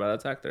Lynch, and Carmella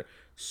attacked her.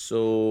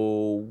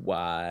 So,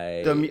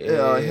 why?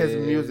 His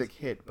music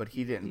hit, but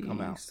he didn't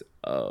come out.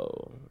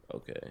 Oh,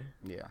 okay.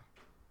 Yeah.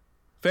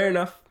 Fair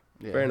enough.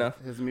 Yeah,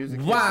 His music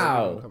hit, but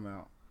he didn't come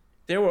out.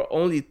 There were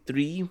only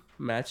 3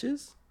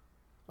 matches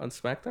on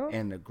SmackDown?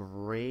 And the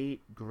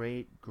great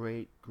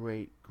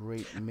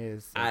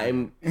Miz.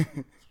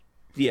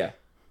 Yeah.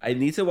 I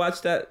need to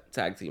watch that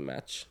tag team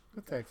match.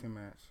 What tag team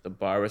match? The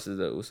Bar versus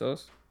the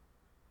Usos.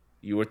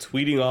 You were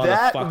tweeting all the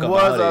fuck about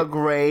it. That was a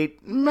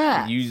great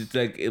match. You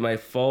like my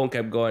phone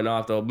kept going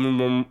off. Oh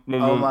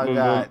my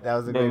god, that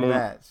was a great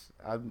match.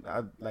 I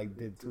like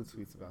did 2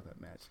 tweets about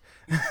that match.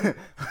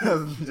 I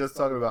was just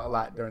talking about a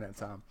lot during that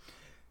time.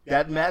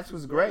 That match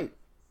was great.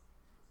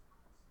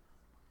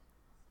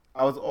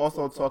 I was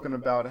also talking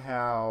about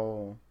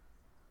how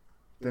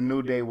the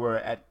New Day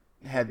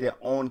had their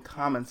own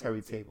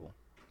commentary table.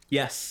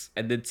 Yes,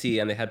 I did see,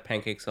 and they had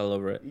pancakes all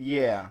over it.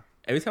 Yeah.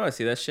 Every time I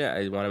see that shit,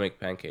 I want to make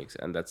pancakes,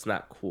 and that's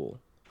not cool.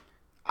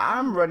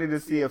 I'm ready to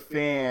see a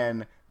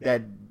fan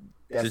that's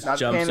just not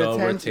jumps paying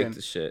over attention. and takes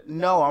the shit.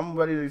 No, I'm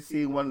ready to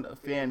see one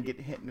fan get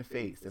hit in the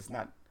face that's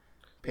not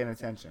paying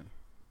attention.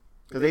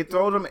 Because they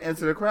throw them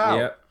into the crowd.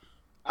 Yep.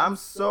 I'm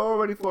so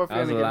ready for a fan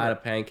to get hit. That's a lot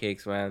of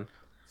pancakes, man.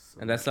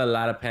 And that's a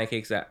lot of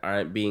pancakes that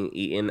aren't being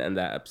eaten, and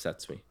that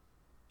upsets me.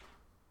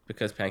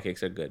 Because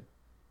pancakes are good.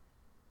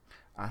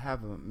 I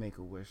have a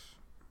Make-A-Wish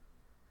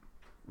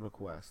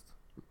request.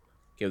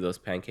 Give those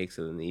pancakes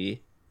to the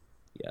needy?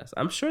 Yes.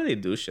 I'm sure they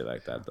do shit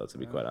like that, though, to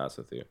be quite honest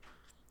with you.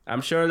 I'm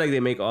sure like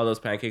they make all those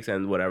pancakes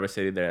in whatever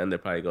city they're in. They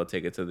probably go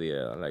take it to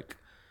the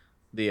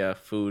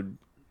food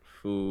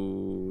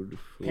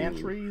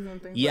pantries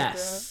and things like that?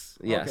 Yes,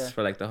 okay.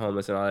 For like the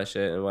homeless and all that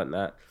shit and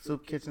whatnot.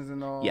 Soup kitchens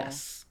and all?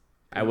 Yes.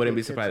 I wouldn't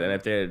be surprised. And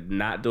if they're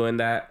not doing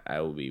that, I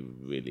will be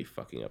really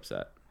fucking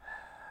upset.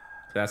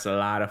 That's a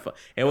lot of fun.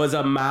 It was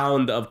a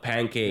mound of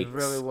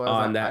pancakes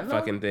on that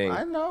fucking thing.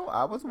 I know.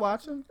 I was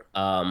watching.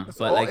 But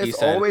like you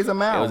said, always a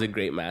mound. It was a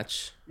great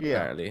match. Yeah.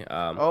 Apparently.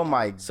 Oh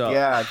my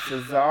god,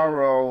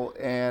 Cesaro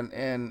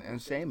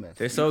and Sheamus.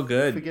 They're so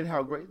good. You forget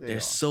how great they are. They're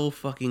so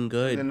fucking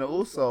good. And the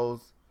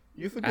Usos.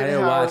 You forget I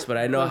didn't watch, but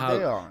I know how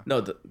they are. No,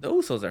 the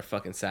Usos are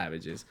fucking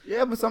savages.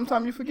 Yeah, but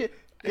sometimes you forget.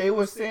 They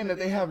were saying that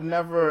they have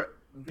never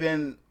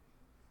been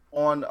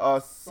on a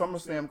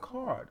SummerSlam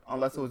card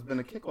unless it was been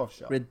a kickoff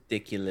show.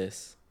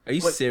 Ridiculous. Are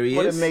you serious?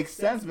 But it makes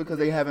sense because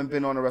they haven't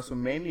been on a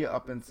WrestleMania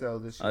up until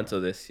this year.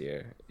 Until this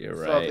year. You're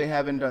right. So if they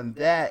haven't done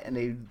that and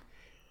they,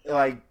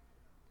 like,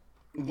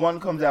 one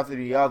comes after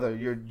the other,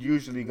 you're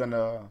usually going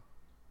to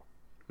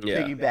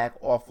piggyback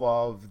off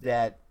of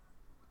that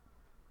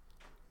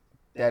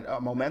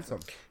momentum.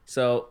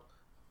 So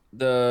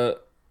the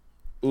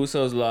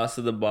Usos lost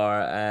to the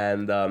Bar,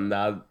 and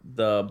now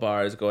the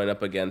Bar is going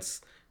up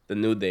against the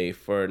New Day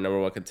for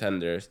 #1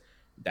 contenders.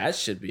 That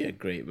should be a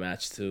great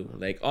match too.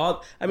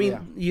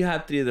 You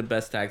have 3 of the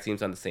best tag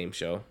teams on the same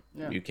show.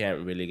 Yeah. You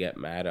can't really get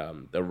mad.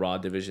 The Raw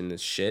division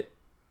is shit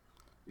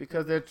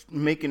because they're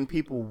making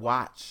people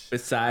watch.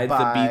 Besides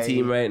the B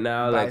team right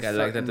now, like I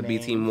like that the B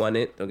team won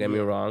it. Don't get me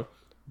wrong,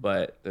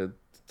 but the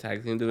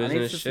tag team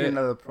division is shit. I need to see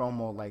another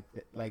promo like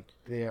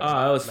there.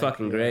 Oh, it was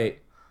fucking great.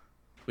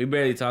 We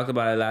barely talked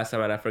about it last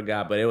time, and I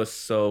forgot, but it was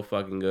so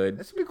fucking good.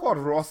 It should be called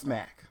Raw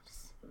Smack.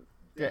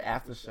 Their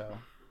after show.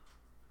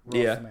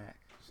 Raw Smack.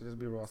 Should just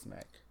be Raw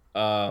Smack.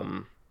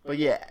 Um. But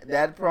yeah,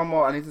 that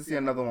promo, I need to see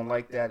another one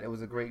like that. It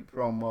was a great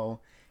promo.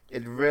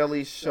 It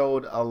really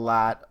showed a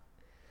lot.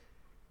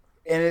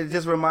 And it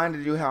just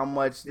reminded you how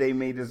much they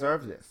may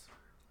deserve this.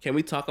 Can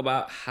we talk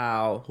about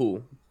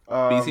who?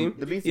 B-Team?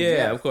 The B-Team, yeah,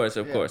 yes. of course.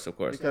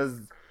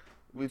 Because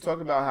we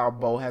talked about how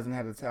Bo hasn't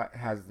had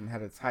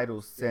a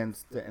title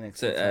since the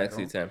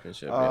NXT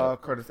Championship.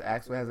 Curtis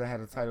Axel hasn't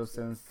had a title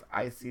since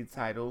IC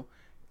title,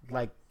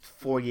 like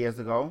 4 years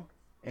ago.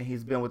 And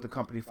he's been with the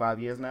company 5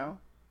 years now.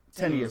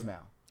 10 years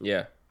now.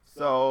 Yeah.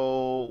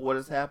 So what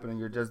is happening?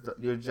 You're just.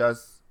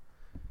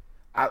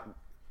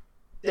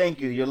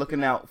 Thank you. You're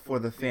looking out for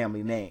the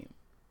family name.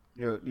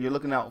 You're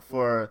looking out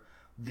for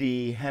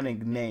the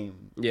Hennig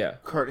name. Yeah.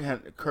 Kurt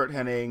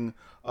Hennig,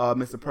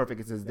 Mr.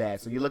 Perfect is his dad.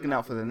 So you're looking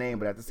out for the name,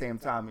 but at the same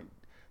time,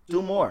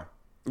 do more.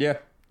 Yeah.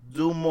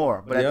 Do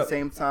more, but at the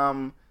same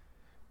time,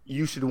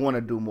 you should want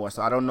to do more.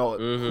 So I don't know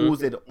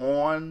who's it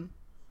on,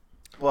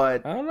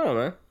 but I don't know,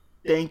 man.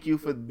 Thank you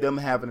for them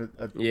having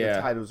the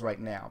titles right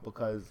now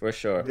because for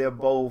sure they're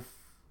both.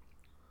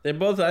 I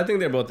think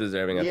they're both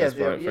deserving at this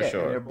point for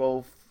sure. And they're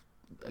both,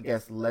 I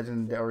guess,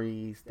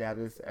 legendary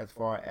status as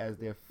far as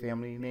their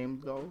family name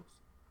goes.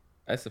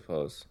 I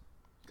suppose.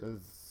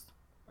 Because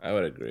I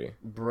would agree.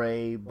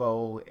 Bray,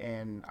 Bo,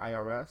 and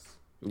IRS.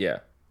 Yeah.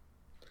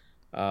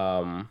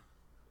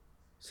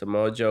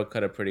 Samoa Joe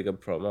cut a pretty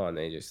good promo on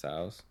AJ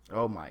Styles.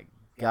 Oh my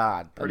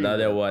God!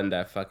 Another one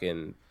that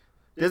fucking.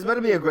 This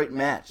better be a great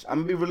match. I'm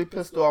gonna be really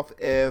pissed off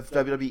if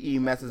WWE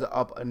messes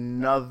up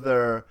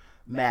another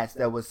match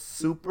that was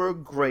super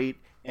great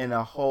in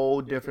a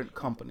whole different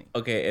company.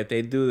 Okay, if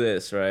they do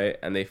this right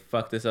and they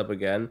fuck this up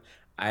again,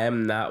 I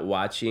am not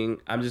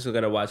watching. I'm just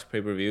gonna watch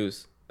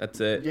pay-per-views.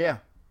 That's it. Yeah.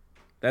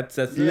 That's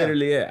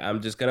literally it.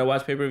 I'm just gonna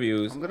watch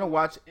pay-per-views. I'm gonna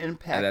watch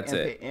Impact and that's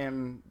it.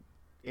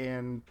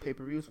 And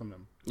pay-per-views from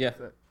them. Yeah.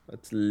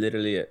 That's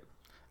literally it.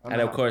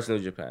 And of course New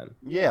Japan.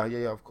 Yeah,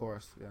 of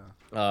course.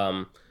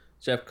 Yeah.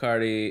 Jeff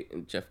Hardy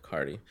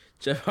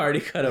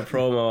cut a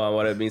promo on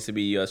what it means to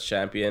be U.S.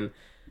 champion.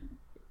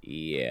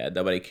 Yeah,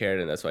 nobody cared,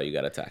 and that's why you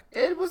got attacked.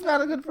 It was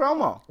not a good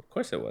promo. Of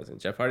course it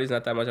wasn't. Jeff Hardy's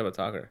not that much of a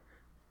talker.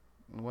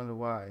 I wonder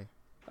why.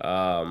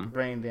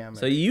 Brain damage.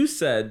 So you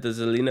said the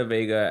Zelina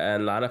Vega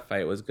and Lana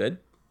fight was good?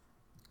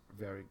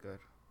 Very good.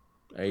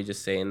 Are you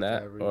just saying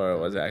that? Or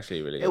was it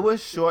actually really good? It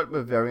was short,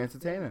 but very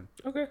entertaining.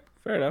 Okay,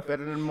 fair enough.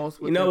 Better than most.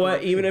 You know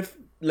what? Even if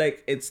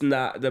like it's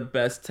not the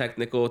best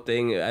technical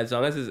thing, as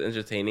long as it's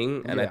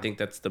entertaining, and I think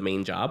that's the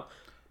main job.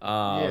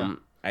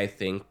 I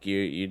think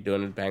you're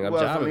doing a bang up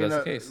job if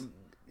that's the case.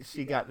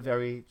 She got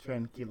very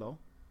tranquilo.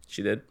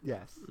 She did?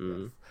 Yes.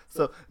 Mm-hmm. Yes.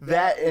 So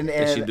that and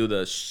did she do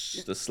the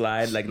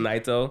slide like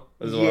Naito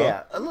as well?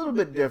 Yeah, a little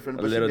bit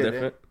different. But she did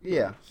it.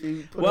 Yeah,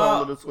 she put a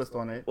little twist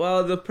on it.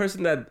 Well, the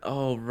person that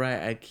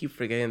I keep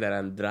forgetting that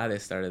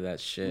Andrade started that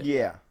shit.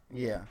 Yeah.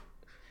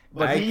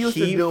 But he used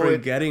to do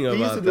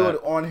it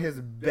on his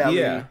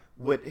belly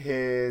with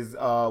his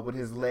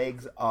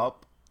legs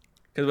up.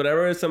 Because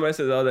whenever somebody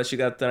says, "Oh, that she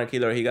got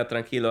tranquilo" or "he got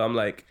tranquilo," I'm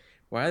like,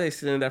 why are they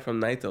stealing that from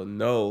Naito?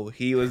 No,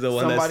 he was the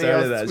one that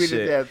started that shit.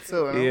 Somebody else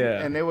tweeted that too.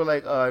 Yeah. And they were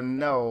like,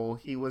 no,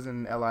 he was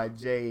in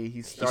LIJ.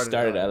 He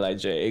started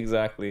LIJ.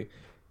 Exactly.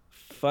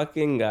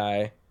 Fucking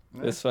guy.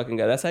 Yeah. This fucking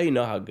guy. That's how you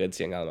know how good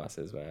Cien Almas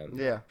is, man.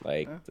 Yeah.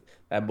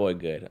 That boy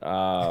good.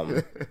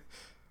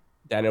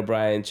 Daniel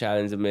Bryan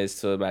challenged The Miz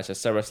to a match at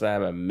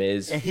SummerSlam, and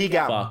Miz and he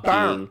got fucking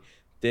burned.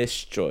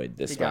 Destroyed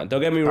this man.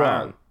 Don't get me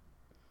wrong.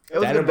 It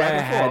was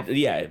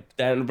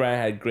Daniel Bryan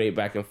had great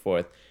back and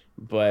forth,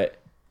 but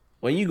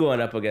when you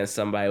going up against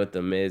somebody with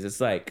The Miz,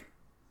 it's like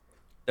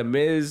The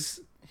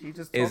Miz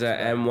is a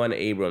M1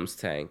 Abrams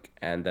tank,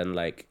 and then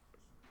like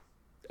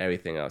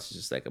everything else is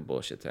just like a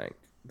bullshit tank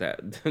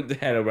that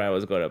Daniel Bryan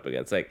was going up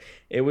against. Like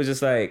it was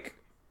just like,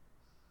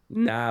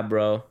 nah,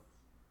 bro,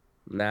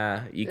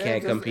 you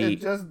can't compete.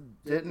 It just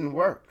didn't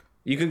work.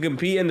 You can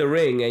compete in the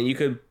ring, and you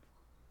could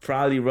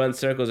probably run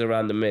circles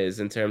around The Miz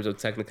in terms of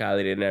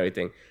technicality and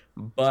everything,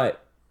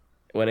 but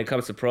when it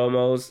comes to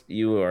promos,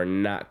 you are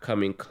not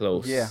coming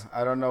close. Yeah,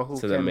 I don't know who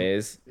to The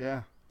Miz.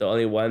 Yeah, the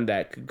only one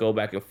that could go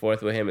back and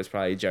forth with him is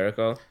probably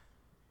Jericho.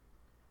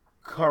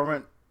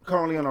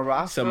 Currently on the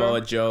roster,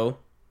 Samoa Joe.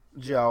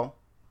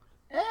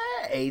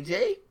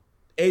 AJ.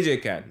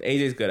 AJ can.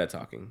 AJ's good at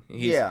talking.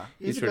 He's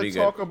pretty a good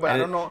talker, but I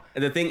don't know.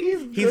 And the thing,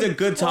 he's a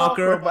good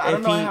talker, but I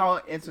don't know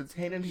how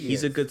entertaining he is.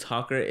 He's a good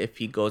talker if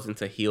he goes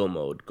into heel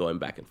mode, going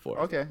back and forth.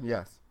 Okay.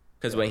 Yes.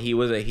 Because when he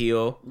was a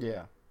heel.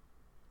 Yeah.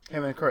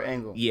 Him and Kurt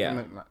Angle. Yeah.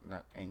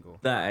 Not Angle.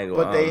 Not Angle.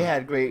 But they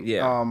had great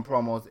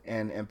promos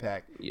and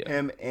Impact. Yeah.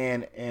 Him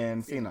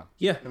and Cena.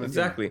 Yeah,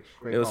 exactly.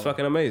 It was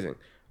fucking amazing.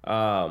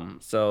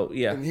 So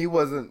yeah. And he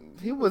was a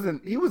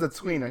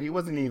tweener. He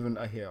wasn't even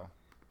a heel.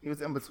 He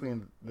was in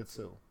between the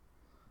two.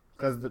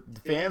 Because the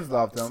fans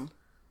loved him.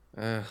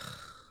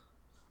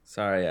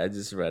 Sorry, I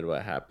just read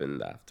what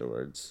happened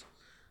afterwards.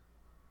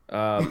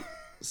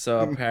 So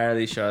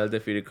apparently Charlotte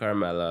defeated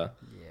Carmella.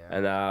 Yeah.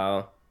 And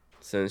now,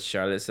 since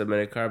Charlotte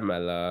submitted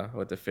Carmella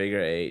with the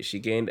figure 8, she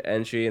gained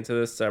entry into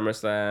the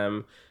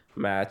SummerSlam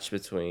match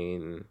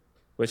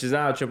with which is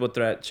now a triple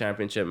threat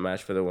championship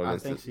match for the women. I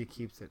think she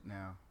keeps it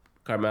now.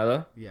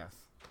 Carmella? Yes.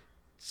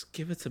 Just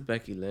give it to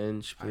Becky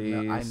Lynch,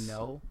 please. I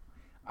know.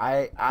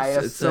 I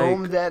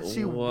assume like, that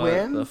she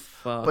wins,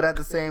 but at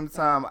the same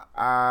time,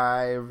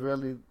 I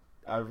really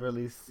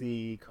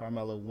see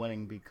Carmella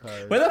winning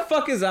because... Where the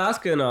fuck is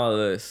Asuka in all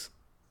this?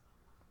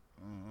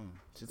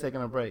 She's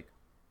taking a break.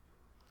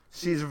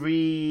 She's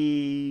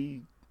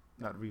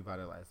not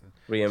revitalizing.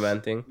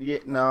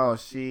 Reinventing? No,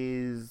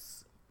 she's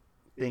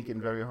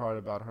thinking very hard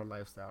about her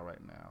lifestyle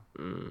right now.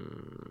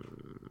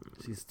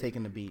 She's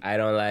taking the beat. I'm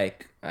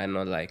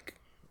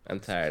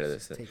tired of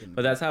this.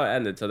 But that's how it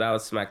ended. So that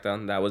was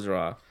SmackDown. That was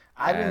Raw.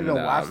 I didn't even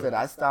watch that.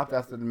 I stopped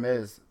after The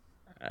Miz.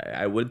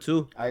 I would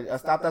too. I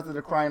stopped after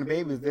the crying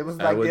babies. There was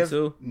like there's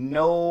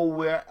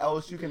nowhere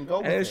else you can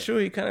go. And it's true.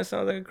 He kind of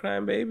sounds like a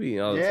crying baby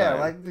all the time. Yeah,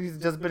 like he's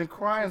just been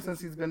crying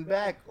since he's been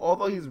back.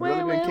 Although he's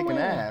really been kicking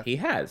ass. He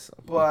has.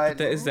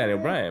 But it's Daniel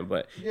Bryan.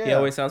 But he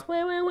always sounds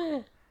like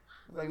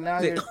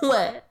now he's like,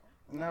 what?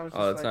 Now it's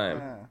just all the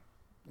time.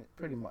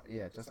 Pretty much,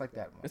 yeah, just like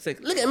that one. It's like,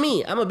 look at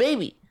me, I'm a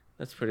baby.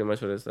 That's pretty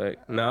much what it's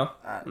like. No.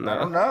 I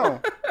don't know.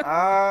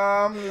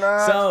 I'm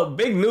not. So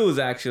big news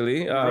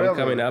actually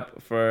coming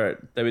up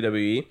for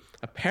WWE.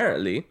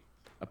 Apparently,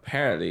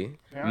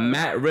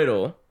 Matt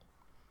Riddle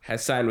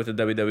has signed with the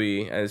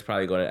WWE and is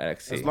probably going to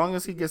NXT. As long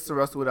as he gets to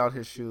wrestle without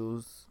his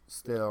shoes,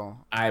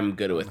 still. I'm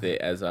good with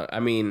it. I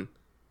mean,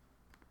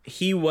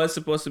 he was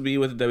supposed to be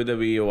with the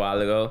WWE a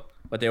while ago,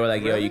 but they were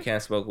like, "Yo, you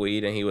can't smoke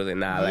weed," and he was like,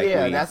 "Nah, I like weed."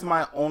 Yeah, that's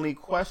my only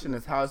question: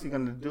 is how is he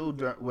going to do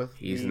with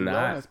the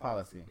wellness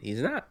policy?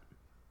 He's not.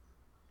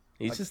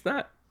 He's just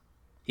not.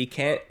 He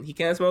can't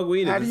smoke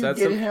weed. How do you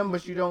get him,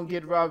 but you don't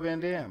get Rob Van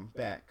Dam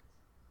back?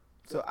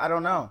 So I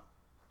don't know.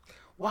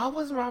 Why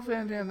was Rob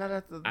Van Dam not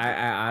at the?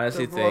 I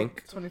honestly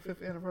think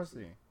 25th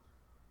anniversary.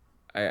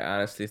 I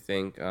honestly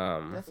think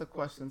that's a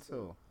question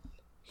too.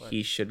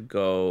 He should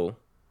go.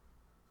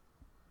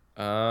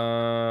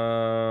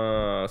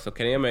 So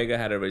Kenny Omega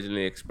had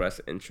originally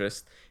expressed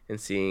interest in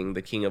seeing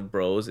the King of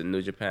Bros in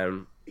New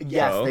Japan.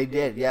 Yes, they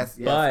did. Yes,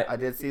 but I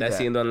did see that. That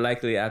seemed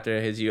unlikely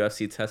after his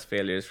UFC test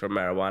failures for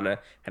marijuana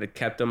had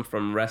kept him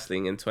from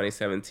wrestling in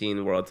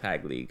 2017 World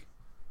Tag League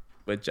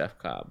with Jeff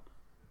Cobb.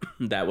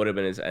 That would have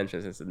been his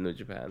entrance into New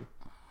Japan.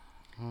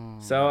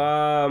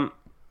 So,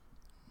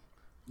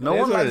 no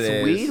one likes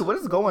weed? What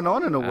is going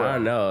on in the world? I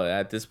don't know.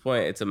 At this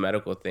point, it's a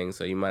medical thing,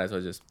 so you might as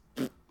well just...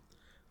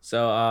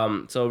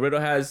 So Riddle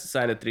has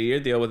signed a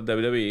 3-year deal with the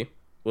WWE.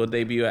 Will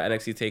debut at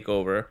NXT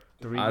TakeOver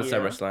on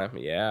SummerSlam.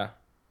 Yeah.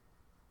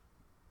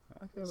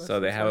 Okay, so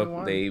they have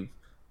I'm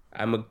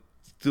gonna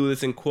do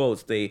this in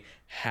quotes. They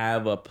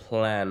have a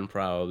plan,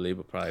 probably,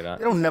 but probably not.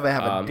 They don't never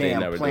have a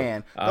damn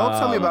plan. Don't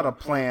tell me about a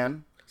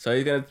plan. So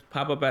he's gonna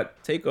pop up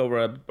at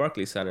TakeOver at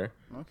Barclays Center,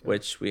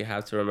 which we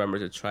have to remember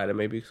to try to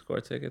maybe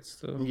score tickets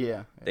to.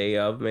 Yeah. Day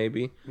of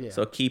maybe. Yeah.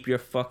 So keep your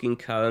fucking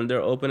calendar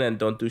open and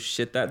don't do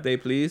shit that day,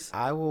 please.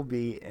 I will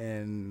be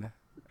in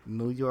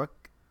New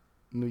York.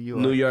 New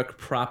York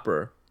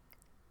proper.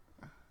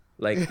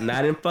 Like,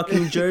 not in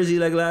fucking Jersey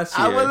like last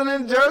year. I wasn't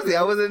in Jersey.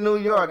 I was in New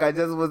York. I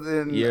just was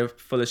in... You're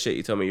full of shit.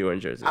 You told me you were in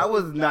Jersey. I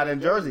was not in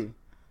Jersey.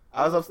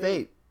 I was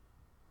upstate.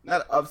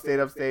 Not upstate.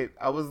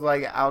 I was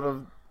like out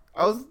of...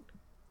 I was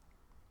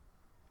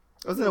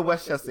in the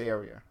Westchester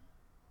area.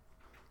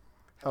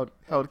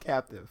 Held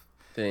captive.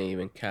 They didn't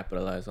even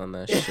capitalize on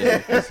that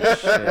shit.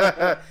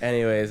 Shit.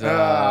 Anyways,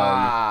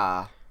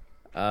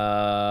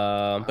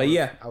 but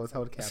yeah, I was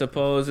held captive.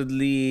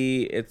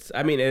 Supposedly, it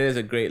is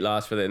a great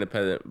loss for the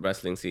independent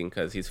wrestling scene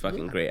because he's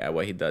fucking great at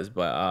what he does.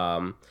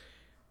 But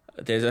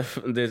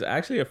there's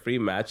actually a free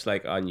match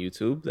like on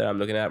YouTube that I'm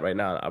looking at right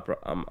now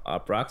on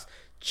Uproxx.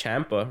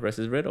 Ciampa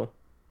versus Riddle.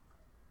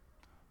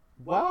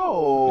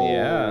 Wow.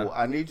 Yeah.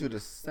 I need you to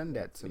send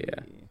that to me.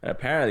 And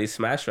apparently,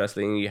 Smash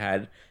Wrestling, you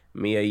had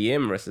Mia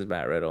Yim versus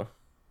Matt Riddle.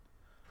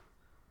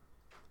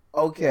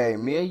 Okay,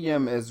 Mia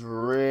Yim is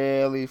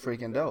really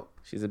freaking dope.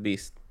 She's a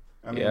beast.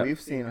 I mean, we've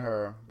seen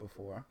her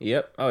before.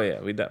 Yep. Oh yeah,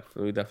 we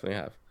definitely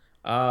have.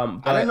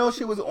 But I didn't know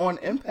she was on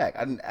Impact.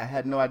 I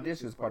had no idea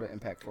she was part of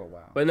Impact for a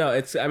while. But no,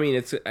 I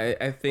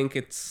think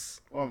it's.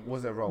 Or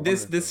was it Raw?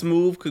 This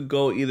move could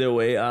go either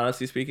way.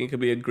 Honestly speaking, it could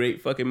be a great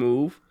fucking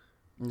move.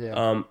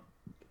 Yeah.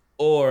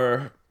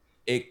 Or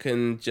it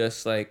can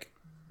just like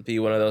be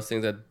one of those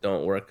things that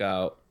don't work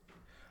out.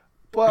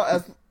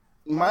 Well,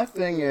 my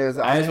thing is,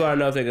 I just want to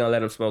know if they're gonna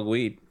let him smoke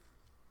weed.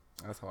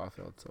 That's how I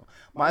feel too.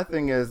 My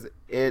thing is,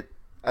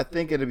 I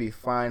think it'll be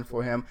fine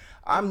for him.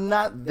 I'm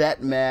not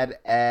that mad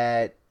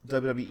at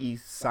WWE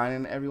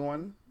signing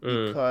everyone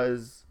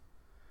because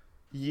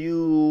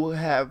you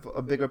have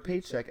a bigger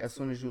paycheck as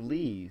soon as you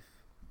leave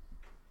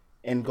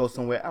and go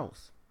somewhere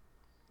else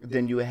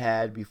than you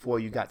had before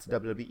you got to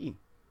WWE.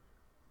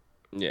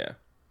 Yeah.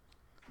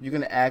 You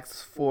can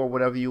ask for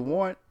whatever you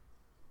want.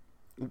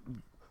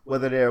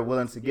 Whether they're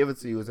willing to give it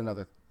to you is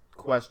another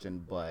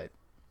question, but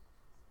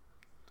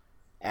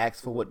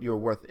ask for what your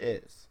worth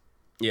is.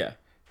 Yeah.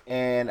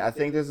 And I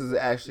think this is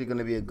actually going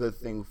to be a good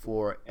thing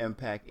for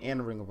Impact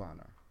and Ring of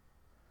Honor.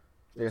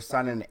 They're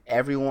signing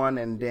everyone,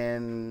 and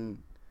then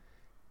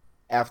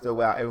after a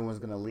while, everyone's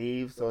gonna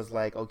leave. So it's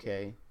like,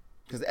 okay,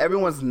 because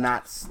everyone's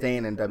not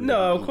staying in WWE.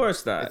 No, of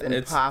course not.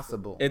 It's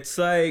impossible. It's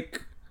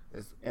like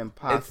it's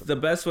impossible. It's the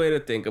best way to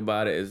think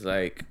about it is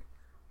like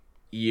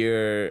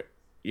you're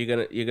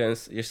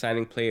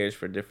signing players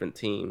for different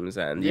teams,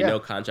 and you know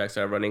contracts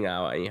are running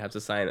out, and you have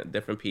to sign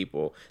different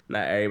people.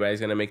 Not everybody's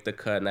gonna make the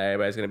cut. Not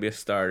everybody's gonna be a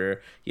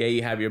starter. Yeah,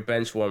 you have your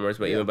bench warmers,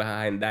 but even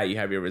behind that, you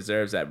have your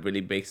reserves that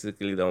really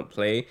basically don't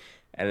play.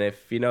 And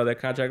if their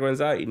contract runs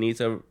out, you need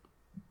to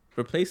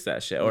replace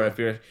that shit. Or if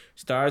your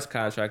stars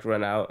contract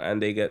run out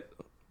and they get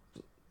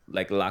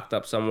like locked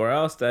up somewhere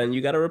else, then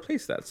you got to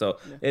replace that. So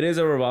it is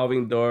a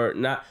revolving door,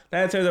 not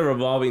in terms of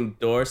revolving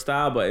door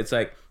style, but it's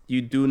like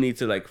you do need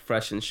to like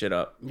freshen shit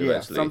up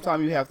eventually.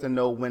 Sometimes you have to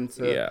know when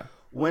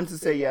to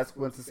say yes,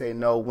 when to say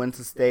no, when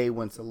to stay,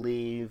 when to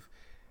leave.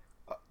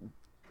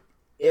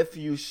 If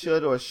you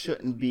should or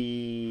shouldn't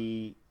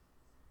be,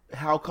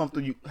 how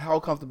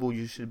comfortable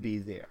you should be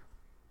there.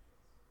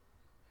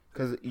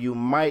 Because you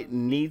might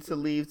need to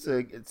leave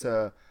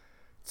to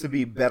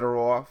be better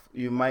off.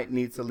 You might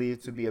need to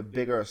leave to be a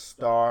bigger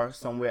star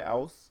somewhere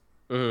else.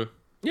 Mm-hmm.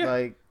 Yeah,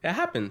 like it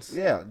happens.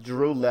 Yeah,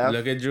 Drew left.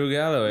 Look at Drew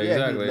Galloway. Yeah,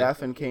 exactly. He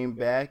left and came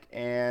back,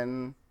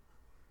 and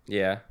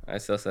I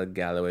still said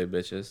Galloway,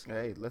 bitches.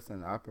 Hey,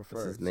 listen, I prefer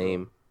That's his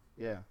name.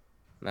 Yeah,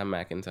 not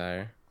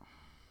McIntyre.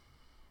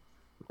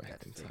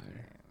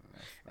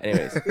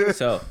 Anyways,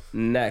 so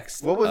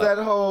next. What was that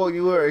whole?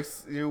 You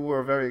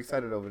were very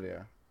excited over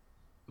there.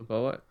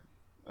 About what?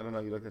 I don't know.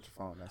 You looked at your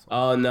phone. That's why.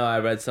 Oh no, I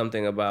read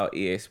something about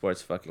EA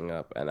Sports fucking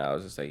up, and I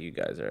was just like, "You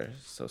guys are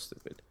so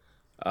stupid."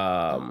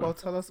 Well,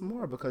 tell us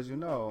more because that's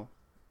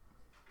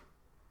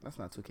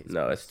not 2K.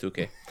 No, it's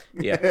 2K.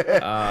 Yeah.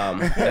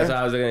 That's what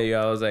I was looking at you.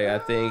 I was like, I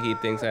think he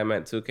thinks I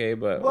meant 2K,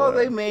 but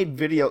they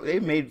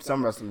made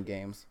some wrestling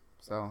games.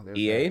 So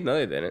EA? No,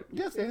 they didn't.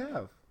 Yes, they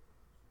have.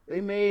 They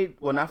made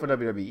not for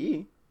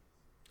WWE.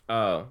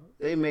 Oh.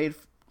 They made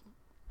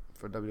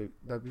for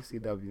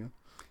WCW.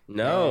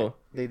 No. And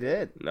they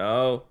did.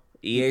 No.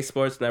 EA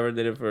Sports never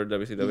did it for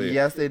WCW.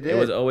 Yes, they did. It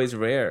was always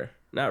Rare.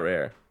 Not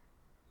Rare.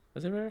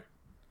 Was it Rare?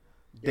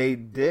 They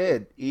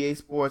did. EA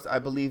Sports, I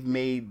believe,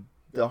 made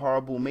the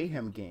Horrible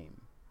Mayhem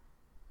game.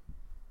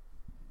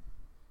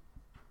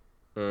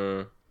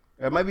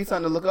 It might be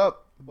something to look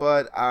up,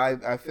 but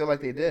I feel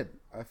like they did.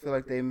 I feel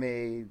like they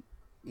made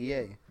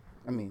EA.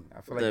 I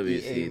feel like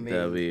WCW EA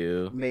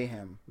made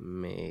Mayhem.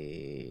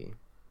 Mayhem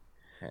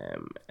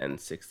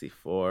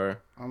N64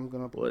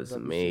 was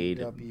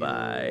made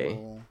by...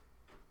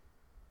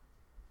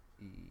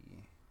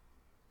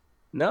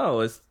 No,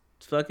 it's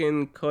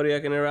fucking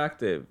Kodiak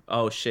Interactive.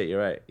 Oh shit,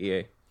 you're right.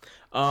 EA.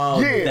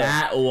 Oh, yeah.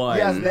 That one.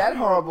 Yes, that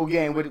horrible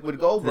game with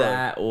Goldberg.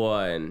 That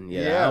one.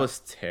 Yeah, that was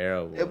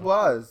terrible. It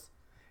was.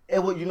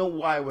 You know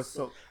why it was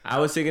so... I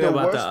was thinking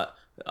about the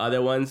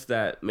other ones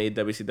that made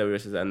WCW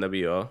versus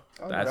NWO.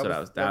 That's what I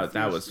was...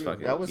 That was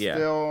fucking... That was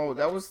still...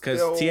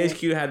 Because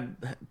THQ had...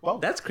 Both.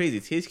 That's crazy.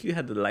 THQ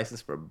had the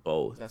license for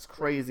both. That's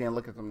crazy, and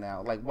look at them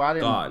now. Like, why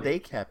didn't they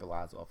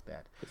capitalize off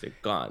that? Because they're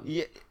gone.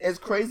 Yeah, it's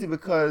crazy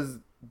because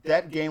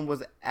that game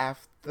was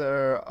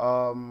after...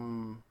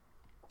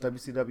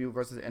 WCW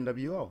versus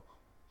NWO,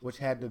 which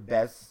had the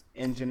best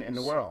engine in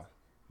the world.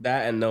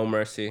 That and No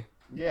Mercy.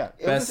 Yeah,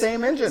 it was the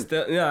same engine.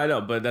 I know,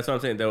 but that's what I'm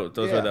saying.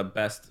 Those are the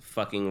best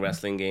fucking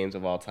wrestling games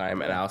of all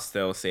time, and I'll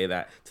still say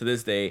that to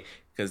this day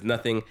because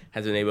nothing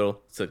has been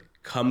able to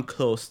come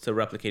close to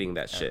replicating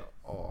that shit.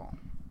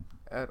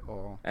 At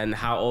all. And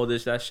how old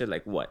is that shit?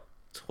 Like what?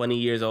 20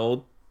 years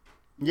old?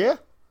 Yeah.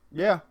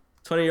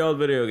 20-year-old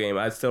video game.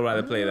 I'd still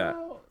rather play that.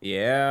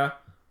 Yeah.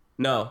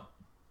 No.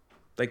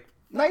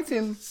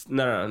 19.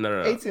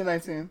 No. 18,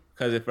 19.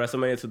 Because if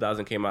WrestleMania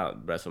 2000 came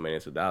out,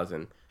 WrestleMania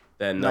 2000,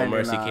 then No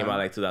Mercy came out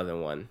like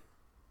 2001.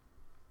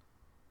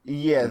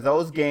 Yeah,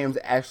 those games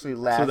actually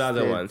lasted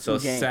 2001, so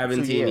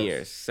 17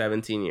 years.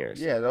 17 years.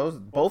 Yeah,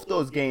 both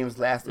those games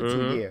lasted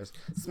 2 years.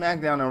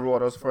 SmackDown and Raw,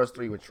 those first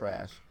three were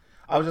trash.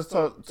 I was just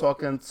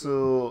talking to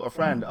a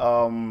friend,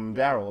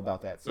 Daryl,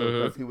 about that. So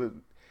because he was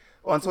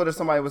on Twitter,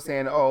 somebody was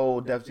saying, "Oh,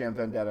 Def Jam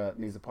Vendetta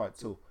needs a part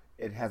 2."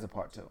 It has a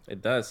part 2.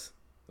 It does.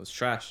 It was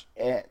trash.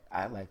 And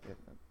I liked it,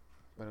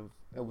 but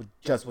it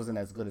just wasn't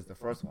as good as the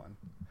first one.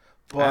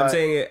 But I'm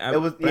saying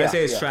it was. When I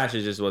say it's trash,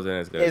 it just wasn't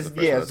as good as the first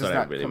one. Yeah, it's just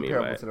not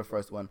comparable to the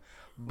first one.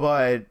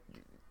 But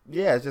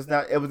yeah, it's just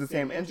not. It was the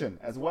same engine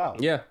as well.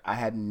 Yeah, I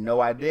had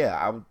no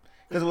idea.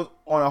 Because it was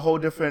on a whole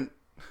different.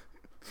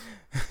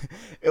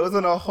 It was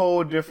on a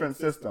whole different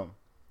system.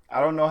 I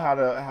don't know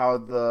how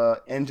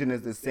the engine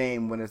is the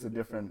same when it's a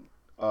different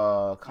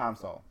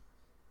console.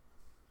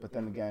 But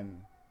then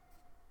again.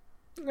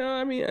 No,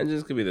 I mean, it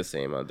just could be the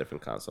same on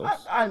different consoles.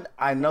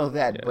 I know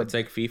that, but it's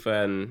like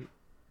FIFA and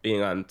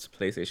being on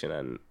PlayStation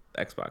and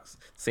Xbox,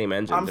 same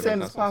engine. I'm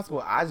saying it's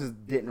possible. I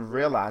just didn't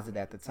realize it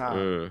at the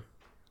time.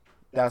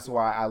 That's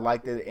why I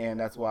liked it, and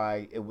that's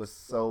why it was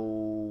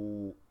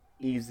so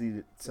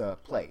easy to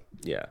play.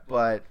 Yeah,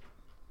 but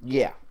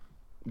yeah,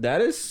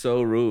 that is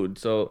so rude.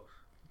 So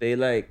they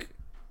like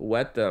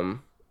wet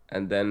them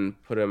and then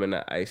put them in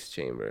an ice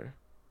chamber.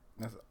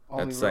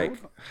 That's like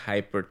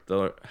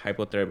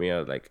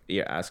hypothermia. Like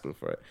you're asking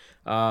for it.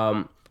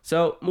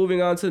 So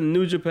moving on to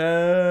New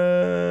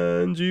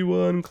Japan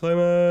G1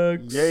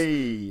 Climax.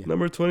 Yay!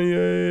 Number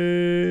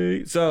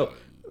 28. So,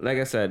 like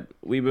I said,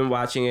 we've been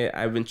watching it.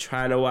 I've been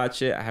trying to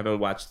watch it. I haven't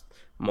watched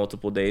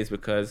multiple days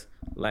because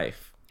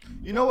life.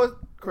 You know what's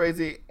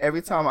crazy?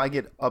 Every time I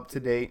get up to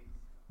date,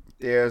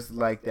 there's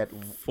like that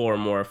 4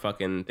 more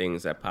fucking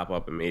things that pop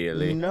up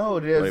immediately. No,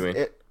 there's. What do you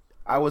mean?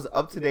 I was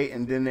up to date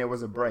and then there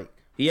was a break.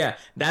 Yeah,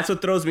 that's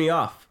what throws me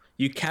off.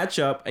 You catch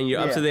up and you're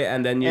up to date,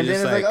 and then you're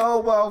just like,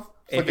 oh well.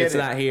 If it's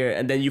not here,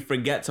 and then you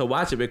forget to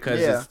watch it because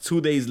it's 2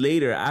 days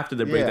later after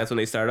the break. That's when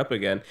they start up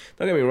again.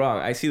 Don't get me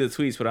wrong. I see the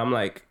tweets, but I'm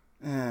like,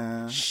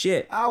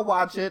 shit. I'll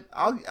watch it.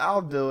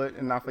 I'll do it,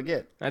 and I'll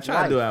forget. I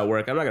try to do it at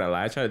work. I'm not gonna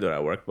lie. I try to do it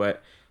at work,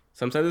 but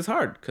sometimes it's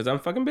hard because I'm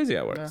fucking busy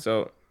at work. Yeah.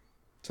 So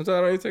sometimes I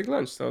don't even take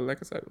lunch. So like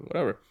I said,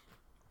 whatever.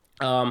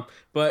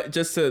 But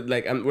just to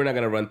like, we're not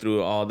gonna run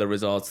through all the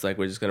results. Like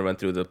we're just gonna run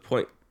through the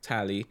point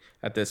tally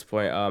at this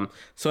point.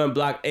 So in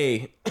Block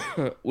A,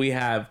 we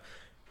have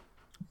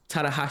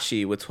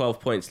Tanahashi with 12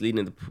 points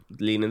leading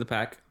the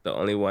pack, the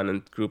only one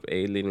in Group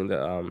A leading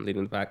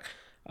the pack.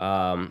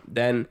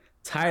 Then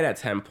tied at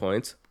 10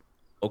 points,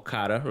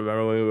 Okada.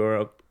 Remember when we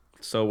were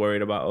so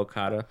worried about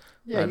Okada?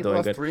 Yeah, he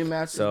lost 3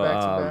 matches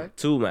back to back.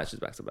 2 matches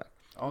back to back.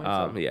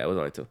 Only 2. Yeah, it was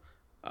only 2.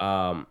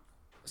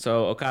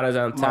 So Okada's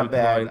on 10 My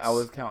bad. points. I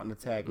was counting the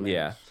tag match.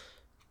 Yeah,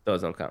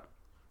 those don't count.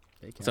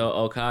 So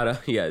Okada,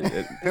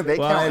 yeah.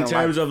 Well, in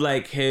terms of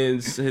like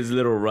his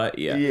little rut,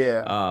 yeah.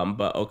 Yeah.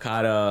 But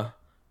Okada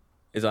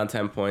is on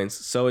 10 points.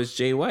 So is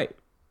Jay White.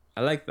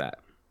 I like that.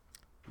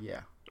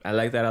 Yeah. I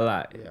like that a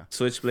lot. Yeah.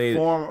 Switchblade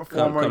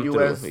former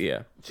US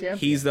yeah. champion.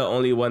 He's the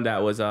only one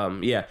that was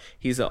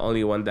he's the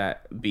only one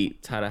that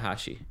beat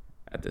Tanahashi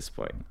at this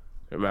point.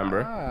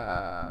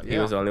 Remember? He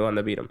was the only one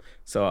that beat him.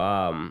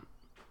 So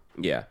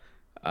yeah.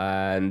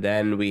 And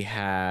then we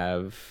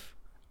have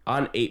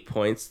on 8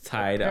 points,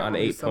 tied on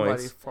 8 points.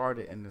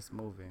 Somebody farted in this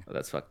movie. Oh,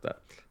 that's fucked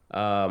up.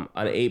 On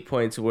 8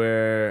 points,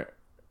 we're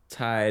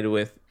tied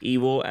with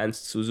Evil and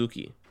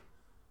Suzuki.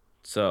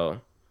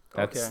 So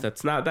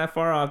that's not that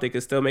far off. They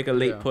could still make a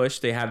late push.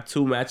 They have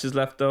 2 matches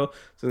left though,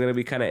 so it's gonna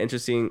be kind of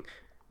interesting.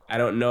 I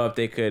don't know if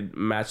they could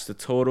match the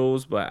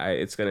totals, but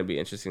it's gonna be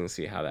interesting to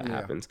see how that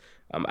happens.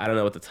 I don't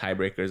know what the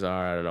tiebreakers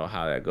are. I don't know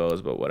how that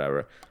goes, but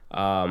whatever.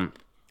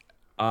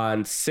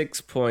 On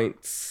 6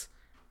 points,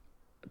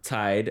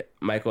 tied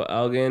Michael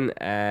Elgin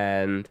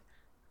and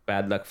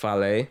Bad Luck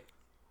Fale.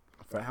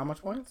 For how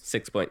much points?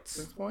 6 points.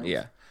 6 points?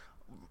 Yeah.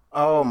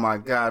 Oh my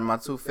God, my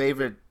 2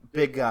 favorite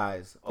big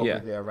guys over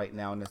there right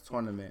now in this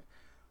tournament.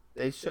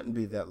 They shouldn't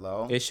be that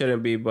low. It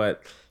shouldn't be,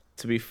 but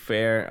to be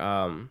fair,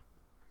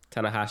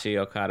 Tanahashi,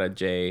 Okada,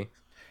 Jay,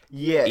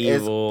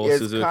 Evil, it's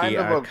Suzuki kind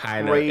of are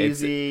kind of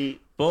crazy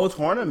both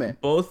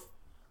tournament. Both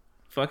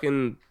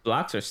fucking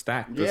blocks are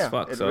stacked as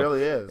fuck. It so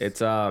really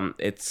is.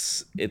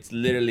 It's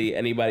literally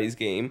anybody's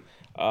game.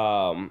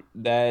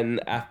 Then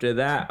after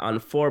that, on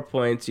 4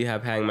 points, you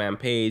have Hangman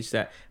Page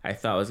that I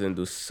thought was gonna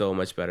do so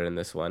much better in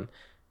this one,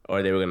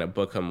 or they were gonna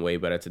book him way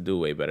better to do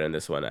way better in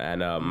this one.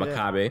 And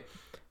Makabe,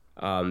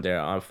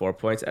 they're on 4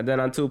 points, and then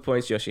on 2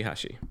 points,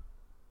 Yoshihashi.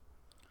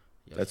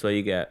 That's what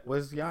you get.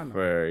 Where's Yano?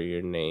 For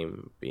your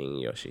name being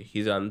Yoshi.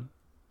 He's on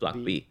Block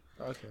B.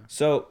 Okay.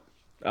 So,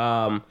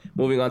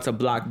 moving on to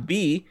Block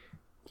B,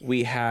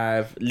 we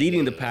have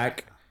leading the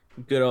pack,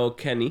 good old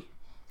Kenny.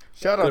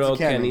 Shout out to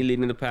Kenny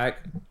leading the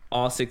pack.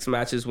 All 6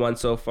 matches won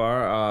so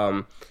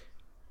far,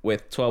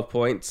 with 12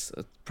 points.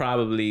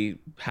 Probably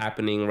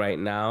happening right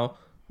now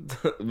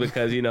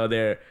because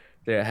they're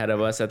ahead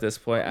of us at this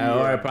point.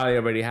 Or it probably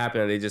already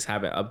happened. They just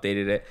haven't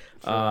updated it.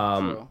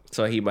 True.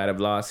 So he might have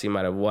lost. He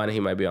might have won.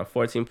 He might be on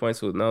 14 points.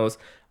 Who knows?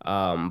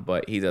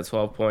 But he's at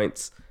 12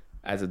 points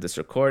as of this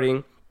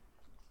recording.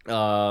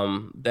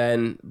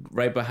 Then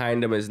right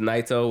behind him is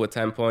Naito with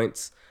 10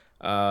 points,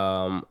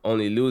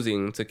 only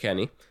losing to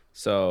Kenny.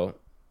 So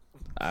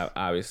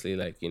obviously,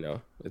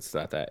 it's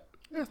not that.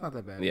 Yeah, it's not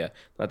that bad. Yeah,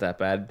 not that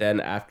bad. Then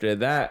after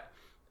that,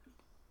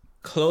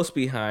 close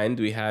behind,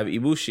 we have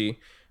Ibushi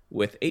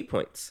with 8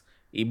 points.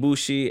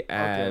 Ibushi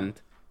and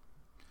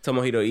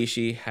Tomohiro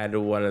Ishii had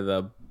one of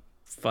the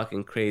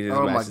fucking craziest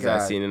matches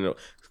I've seen in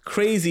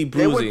crazy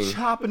bruising. They were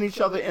chopping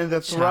each other in the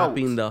throat.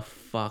 Chopping the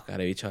fuck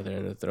out of each other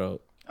in the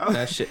throat.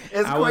 That shit.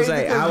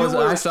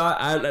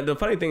 The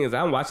funny thing is,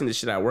 I'm watching this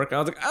shit at work. I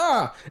was like,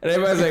 and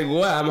everybody's like,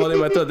 what? I'm holding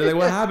my throat. They're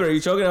like, what happened? Are you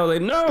choking? I was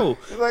like, no.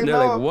 Like, they're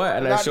like, what?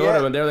 And I showed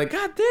them, and they're like,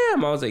 God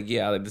damn. I was like,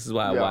 yeah, this is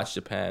why I watch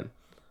Japan.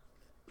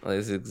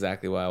 This is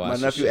exactly why I watch.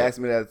 My nephew asked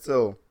me that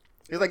too.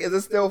 He's like, is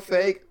it still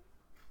fake?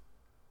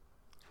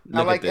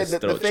 I'm like,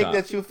 the fake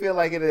that you feel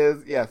like it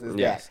is. Yes, it's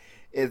that.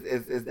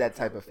 Is that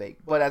type of fake,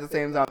 but at the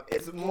same time,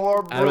 it's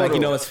more brutal. I'm like,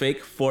 it's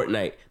fake.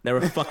 Fortnite. Never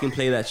fucking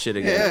play that shit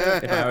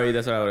again. If I already,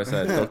 that's what I would have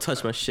said. Don't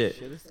touch my shit.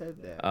 Should have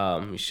said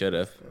that. You should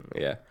have.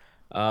 Yeah.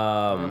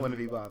 I didn't want to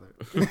be bothered.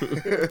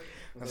 I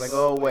was like,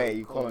 oh wait,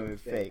 you calling it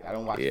fake? I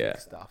don't watch fake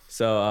stuff.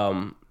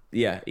 So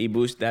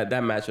Ibushi.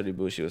 That match with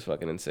Ibushi was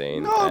fucking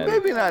insane. No,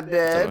 baby not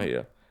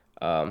dead.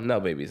 No,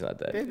 baby's not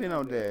dead. Baby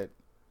no dead.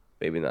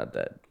 Baby Not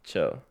Dead.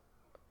 Chill.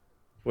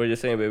 We're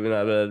just saying Baby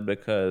Not Dead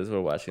because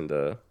we're watching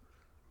the...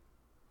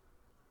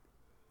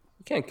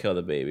 You can't kill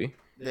the baby.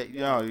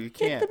 No, you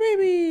can't. Kick the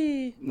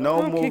baby.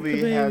 No Don't kick the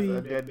movie has baby.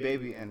 a dead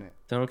baby in it.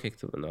 Don't kick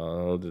the...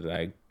 No,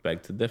 I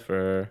beg to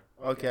differ.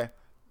 Okay.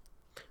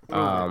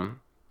 Not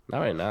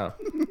right now.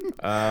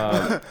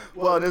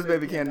 Well, this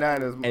baby can't die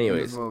in this,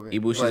 Anyways, movie.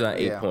 Ibushi's on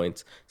 8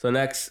 points. So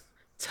next,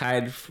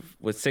 tied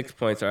with 6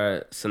 points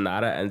are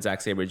Sonata and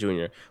Zack Sabre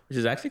Jr., which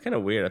is actually kind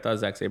of weird. I thought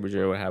Zack Sabre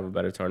Jr. would have a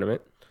better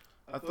tournament.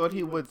 I thought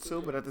he would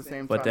too, but at the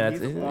same But time,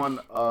 he's on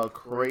a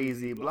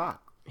crazy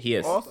block. He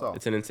is. Also.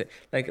 It's an insane...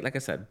 Like I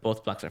said,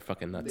 both blocks are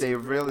fucking nuts. They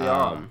really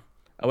are.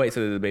 Oh, wait, so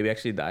did the baby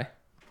actually die?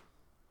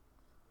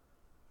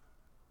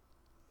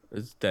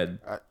 It's dead.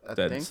 I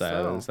dead think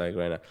silence, so. like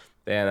right now.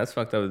 Damn, that's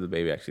fucked up that the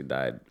baby actually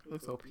died. It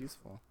looks so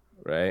peaceful.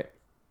 Right?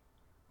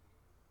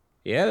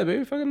 Yeah, the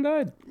baby fucking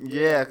died.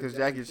 Yeah, because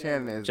Jackie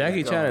Chan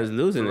is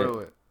losing it.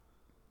 it.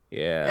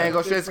 Yeah. And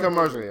go straight to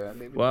commercial. Yeah,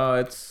 Well,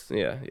 it's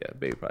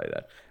baby probably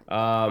died.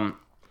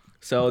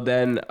 So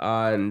then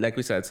on, like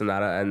we said,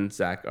 Sonata and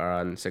Zach are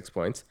on 6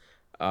 points.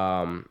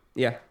 Yeah,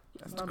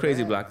 it's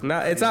crazy bad.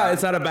 block. It's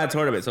not a bad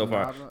tournament so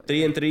far.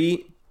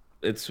 3-3,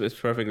 it's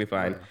perfectly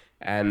fine. Yeah.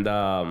 And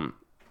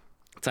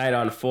tied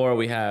on 4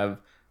 we have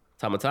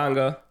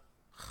Tamatanga,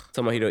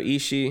 Tomohiro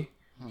Ishii,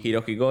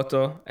 Hiroki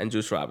Goto, and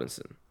Juice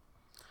Robinson.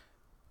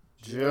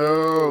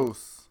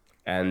 Juice.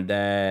 And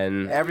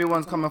then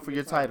Everyone's coming for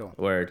your title.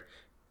 word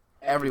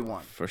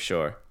Everyone. for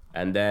sure.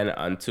 And then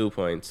on 2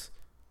 points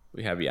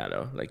we have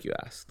Yano, like you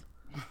asked.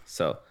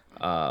 So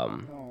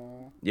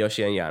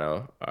Yoshi and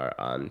Yano are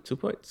on 2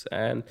 points.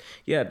 And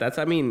yeah,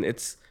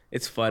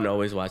 it's fun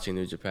always watching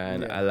New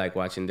Japan. Yeah. I like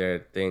watching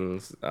their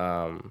things.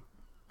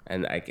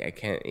 And I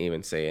can't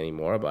even say any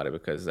more about it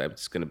because I'm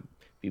just gonna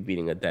be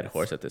beating a dead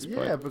horse at this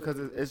point. Yeah, because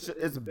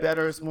it's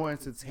better. It's more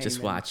entertaining.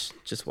 Just watch.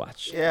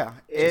 Yeah,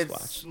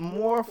 it's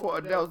more for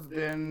adults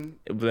than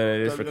Than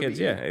it is for kids.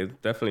 WWE. Yeah,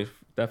 it definitely.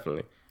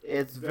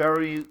 It's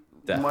very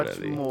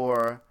Definitely. much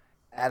more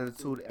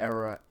Attitude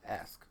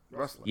Era-esque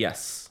wrestling.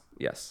 Yes.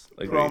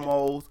 Agreed.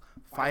 Promos,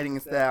 fighting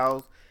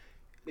styles.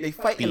 They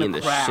fight Beating in a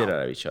the crowd. shit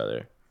out of each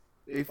other.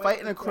 They fight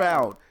in a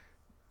crowd.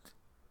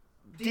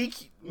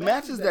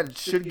 Matches that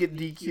should get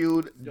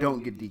DQ'd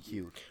don't get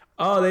DQ'd.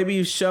 Oh, they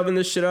be shoving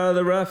the shit out of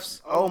the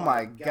refs. Oh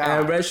my And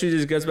god. Red Shoe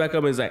just gets back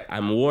up and is like,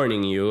 "I'm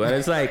warning you," and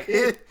it's like,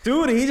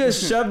 dude, he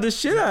just shoved the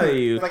shit out of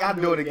you. It's like I'll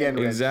do it again.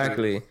 Red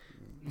Exactly.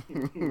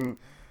 Shoe.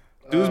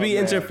 Dudes be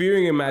man.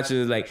 interfering in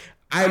matches like,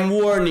 "I'm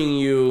warning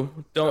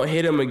you, don't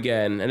hit him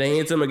again," and then he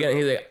hits him again. And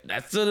he's like,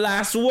 "That's the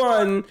last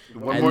one,"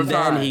 One more and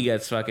then time. he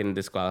gets fucking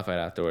disqualified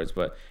afterwards.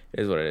 But it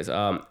is what it is.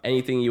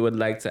 Anything you would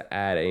like to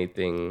add?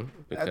 Anything?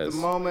 At the Because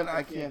moment,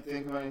 I can't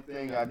think of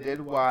anything. I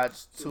did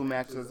watch 2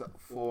 matches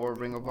for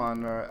Ring of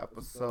Honor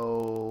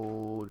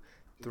episode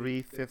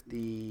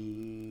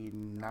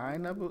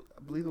 359, I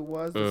believe it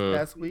was, this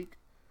past week.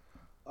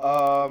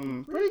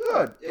 Pretty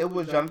good. It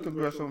was Jonathan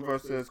Gresham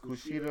versus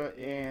Kushida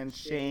and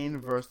Shane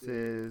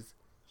versus,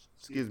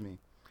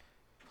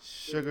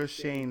 Sugar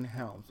Shane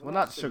Helms. Well,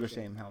 not Sugar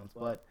Shane Helms,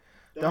 but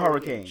the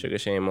Hurricane. Sugar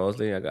Shane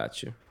Mosley, I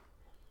got you.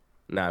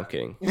 Nah, I'm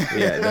kidding.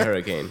 Yeah, the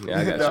Hurricane.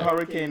 Yeah, I got The you.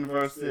 Hurricane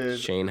versus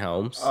Shane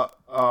Helms.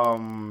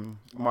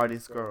 Marty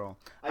Scurll.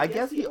 I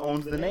guess he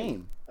owns the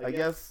name. I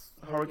guess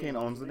Hurricane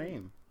owns the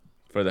name.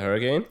 For the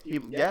Hurricane?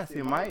 Yes,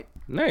 he might.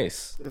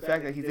 Nice. The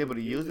fact that he's able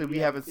to use it, we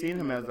haven't seen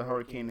him as a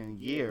Hurricane in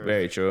years.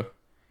 Very true.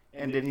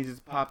 And then he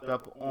just popped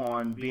up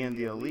on Being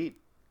the Elite,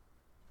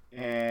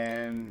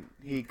 and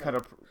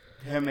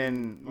him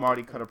and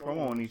Marty cut a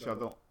promo on each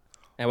other.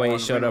 And when he on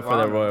showed Ring up of for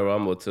the Honor. Royal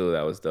Rumble too,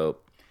 that was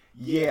dope.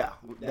 Yeah,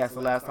 that's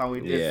the last time we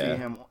did Yeah. see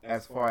him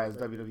as far as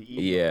WWE.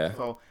 Yeah.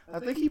 So I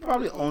think he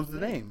probably owns the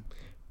name,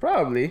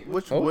 Probably.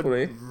 which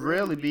Hopefully. would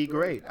really be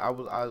great. I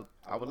would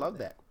love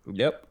that.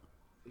 Yep.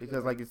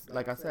 Because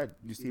like I said,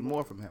 you see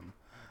more from him.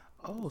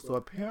 Oh, so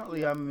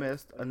apparently I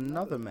missed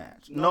another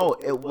match. No,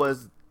 it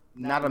was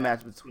not a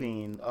match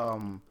between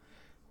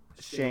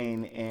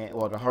Shane and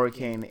the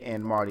Hurricane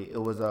and Marty.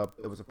 It was a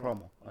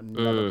promo,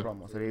 another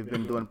promo. So they've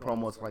been doing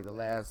promos for like the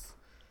last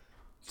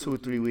 2 or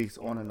 3 weeks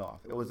on and off.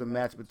 It was a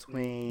match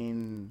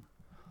between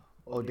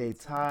Ode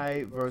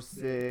Tai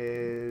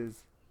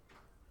versus,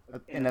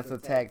 and that's a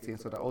tag team.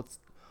 So the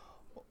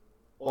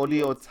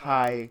Odio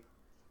Tai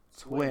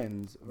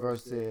twins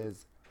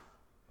versus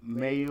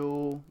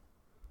Mayu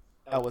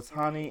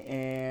Awatani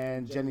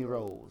and Jenny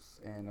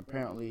Rose, and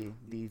apparently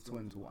these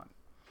twins won.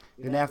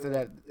 Then after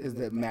that is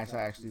the match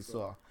I actually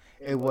saw.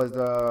 It was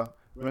the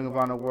Ring of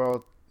Honor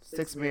World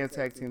 6-man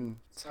tag team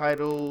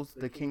titles,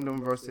 The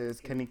Kingdom versus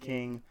Kenny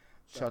King,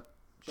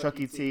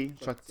 Chucky T,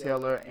 Chuck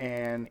Taylor,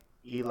 and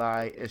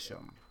Eli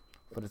Isham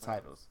for the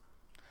titles.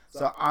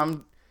 So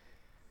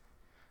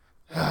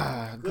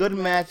good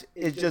match.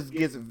 It just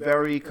gets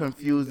very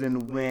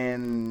confusing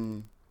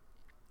when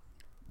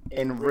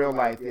in real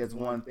life there's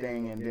one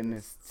thing and then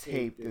this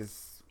tape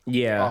is a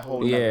Yeah.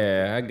 whole nother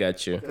Yeah, I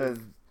got you. because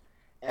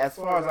as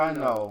far as I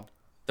know,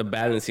 The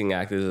balancing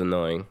act is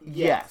annoying.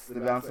 yes, the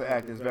bouncer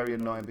act is very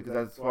annoying because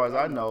as far as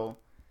I know,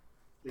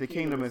 the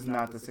Kingdom is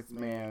not the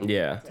 6-man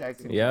tag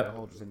team title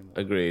holders anymore.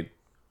 Agreed.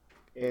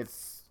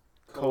 It's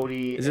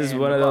Cody. It's just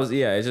one of those.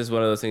 Yeah, it's just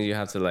one of those things you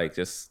have to like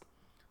just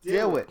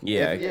deal with.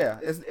 Yeah,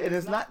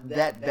 it's not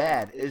that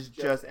bad. It's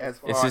just as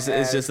far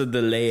it's just a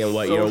delay in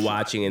what you're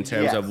watching in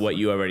terms of what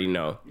you already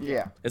know.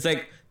 Yeah, it's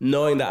like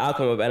knowing the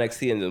outcome of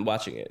NXT and then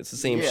watching it. It's the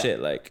same shit.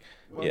 Like,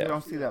 well, you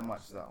don't see that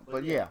much though.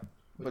 But yes,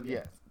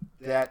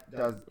 that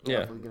does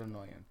definitely get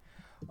annoying.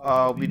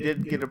 We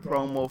did get a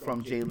promo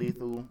from Jay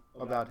Lethal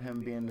about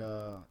him being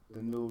the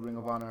new Ring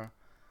of Honor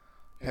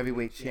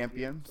heavyweight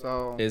champion.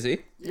 So is he?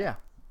 Yeah.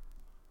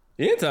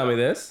 You didn't tell me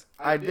this.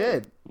 I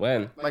did.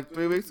 When? Like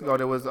 3 weeks ago.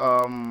 There was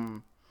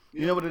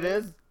you know what it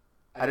is?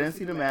 I didn't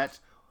see the match,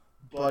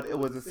 but it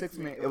was a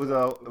 6-man. It was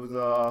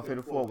a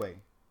fatal 4-way.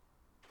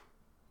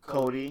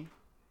 Cody.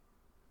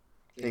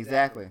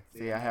 Exactly.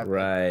 See, I have.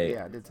 Right.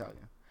 Yeah, I did tell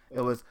you.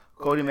 It was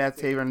Cody, Matt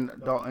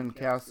Taven, Dalton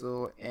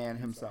Castle, and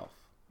himself.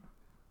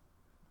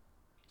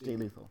 Jay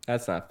Lethal.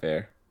 That's not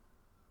fair.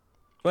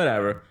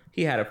 Whatever.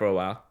 He had it for a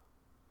while.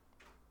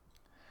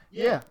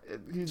 Yeah.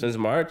 Since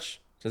March.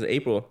 Since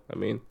April. I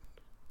mean.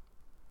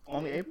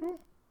 Only April?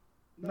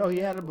 No, he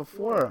had it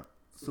before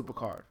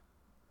Supercard.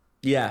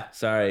 Yeah,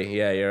 sorry.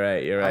 Yeah,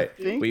 you're right.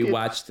 We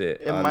watched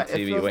it on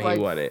TV when he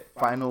won it.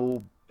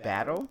 Final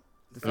Battle?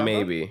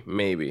 December?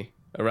 Maybe.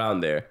 Around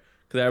there.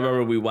 Because I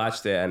remember we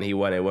watched it and he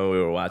won it when we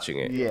were watching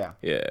it. Yeah.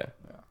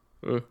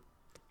 All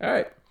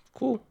right.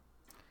 Cool.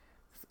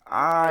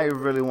 I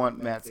really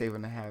want Matt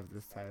Taven to have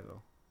this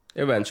title.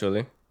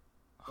 Eventually.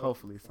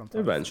 Hopefully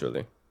sometime.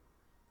 Eventually.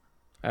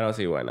 I don't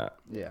see why not.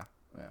 Yeah.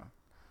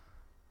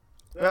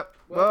 Yep.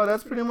 Well,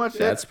 that's pretty much it.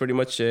 That's pretty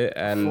much it.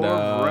 And Ring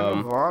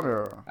of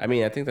Honor. I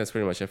mean, I think that's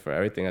pretty much it for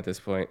everything at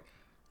this point.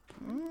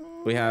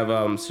 We have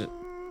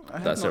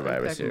the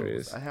Survivor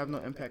Series. News. I have no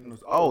Impact news.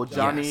 Oh,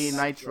 Johnny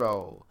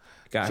Nitro.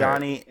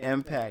 Johnny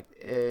Impact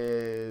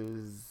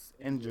is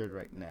injured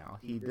right now.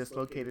 He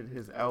dislocated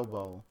his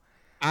elbow.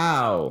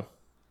 Ow.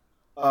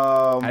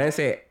 I didn't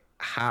say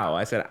how.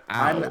 I said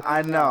ow.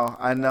 I know,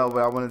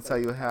 but I want to tell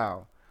you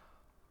how.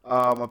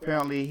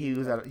 Apparently he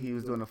was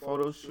doing a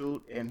photo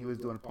shoot and he was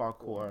doing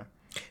parkour.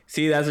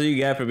 See, that's what you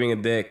get for being a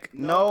dick.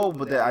 No,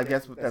 but I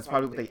guess that's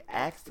probably what they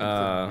asked him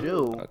to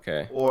do.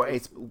 Okay. Or a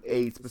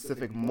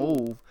specific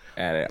move.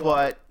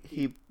 But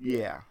he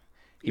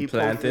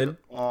planted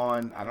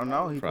on, I don't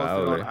know. He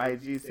posted on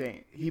IG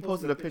saying he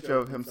posted a picture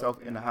of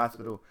himself in the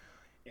hospital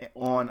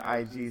on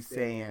IG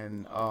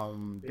saying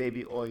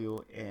baby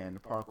oil and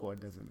parkour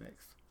doesn't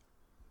mix.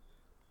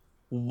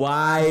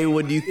 Why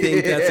would you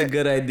think that's a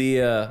good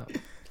idea?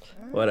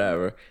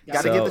 Whatever.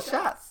 Gotta get the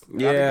shots.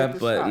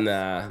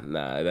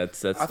 Nah.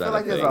 That's I feel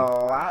like there's a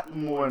lot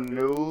more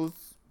news,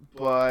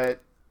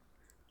 but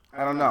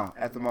I don't know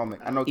at the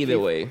moment. I know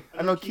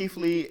Keith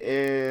Lee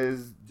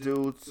is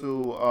due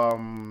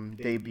to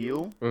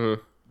debut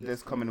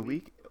this coming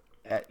week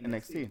at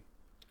NXT.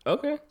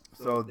 Okay.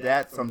 So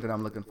that's something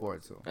I'm looking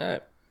forward to. All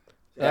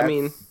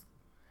right.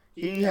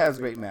 He has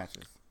great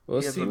matches.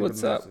 We'll see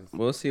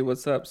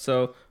what's up.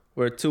 So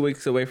we're 2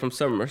 weeks away from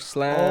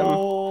SummerSlam.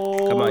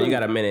 Oh, come on, you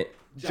got a minute.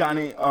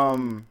 Johnny,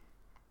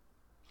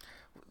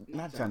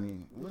 not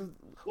Johnny.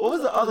 What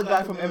was the other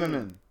guy from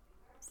MMM?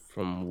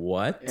 From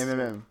what?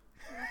 MMM.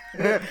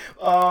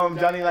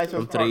 Johnny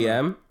Nitro. From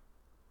 3M?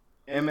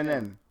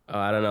 MNN. Oh,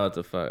 I don't know what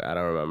the fuck. I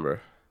don't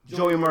remember.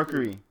 Joey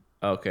Mercury.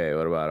 Okay,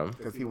 what about him?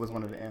 Because he was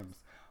one of the M's.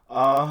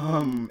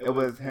 It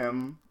was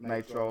him,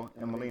 Nitro,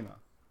 and Melina.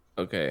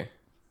 Okay.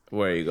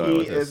 Where are you going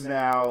with this?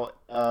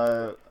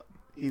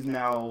 He's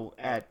now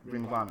at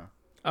Ring of Honor.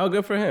 Oh,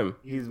 good for him.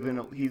 He's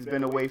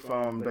been away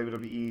from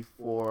WWE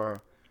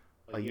for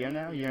a year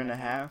and a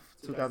half,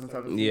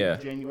 2017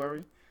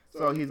 January.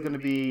 So he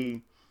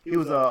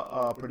was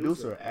a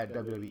producer at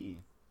WWE.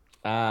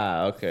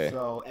 Ah, okay.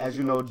 So as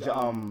you know,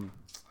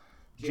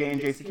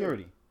 J&J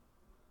Security.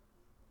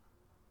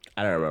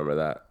 I don't remember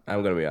that.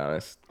 I'm gonna be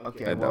honest.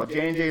 Okay, well,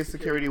 J&J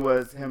Security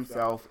was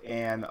himself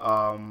and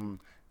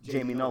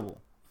Jamie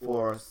Noble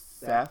for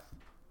Seth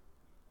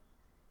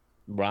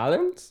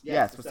Rollins.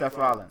 Yes, for Seth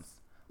Rollins.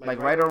 Like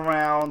right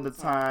around the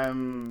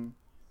time,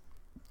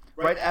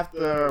 right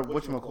after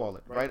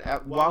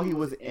whatchamacallit, while he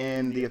was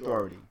in the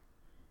Authority.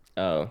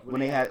 Oh. When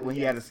he had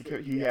his two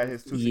security.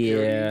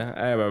 Yeah,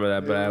 I remember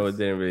that, but I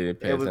didn't really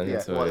pay attention to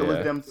it. Well, it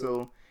was them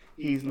two.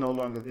 He's no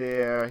longer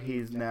there.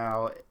 He's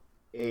now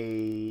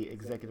a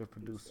executive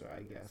producer,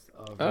 I guess.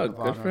 Of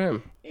good for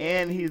him.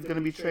 And he's going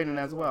to be training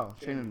as well,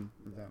 training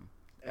them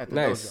at the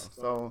dojo.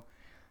 So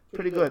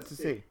pretty good to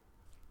see.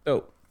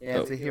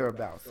 And to hear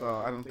about. So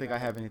I don't think I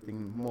have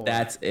anything more.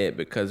 That's it,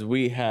 because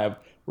we have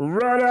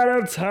run out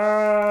of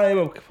time,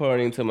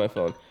 according to my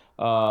phone.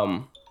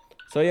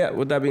 So yeah,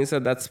 with that being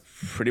said, that's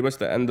pretty much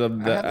the end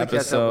of the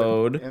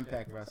episode.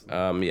 Impact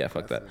Wrestling. Yeah,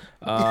 fuck that.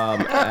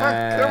 Come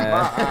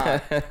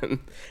on.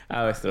 I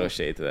always throw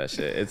shade to that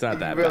shit. It's not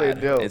that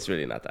bad. Do. It's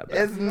really not that bad.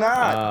 It's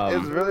not.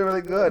 It's really,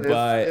 really good.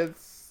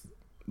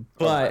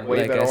 But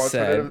like I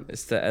said,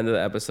 it's the end of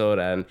the episode,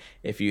 and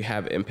if you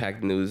have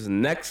Impact news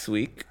next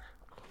week,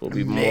 we'll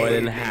be more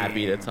than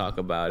happy to talk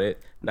about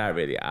it. Not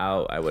really.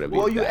 I wouldn't be.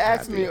 Well, you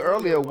asked happy. me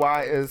earlier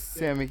why is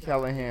Sami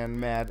Callihan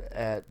mad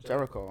at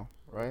Jericho,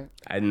 right?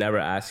 I never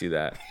asked you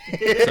that,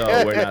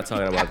 so we're not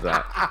talking about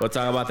that. We'll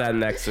talk about that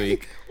next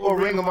week. Or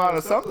Ring of Honor,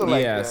 something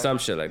like that. Yeah, some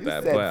shit like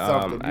that.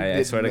 But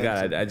I swear to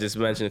God, I just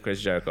mentioned Chris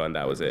Jericho and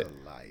that was it.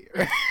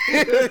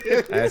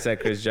 I said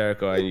Chris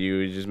Jericho and you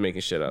were just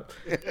making shit up.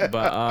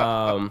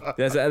 But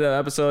that's the end of the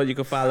episode. You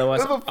can follow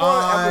us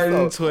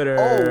on Twitter.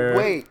 Oh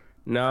wait.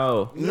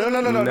 No.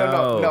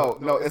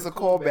 No. It's a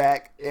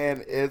callback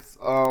and it's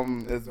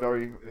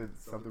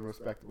something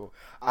respectable.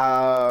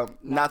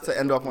 Not to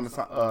end off on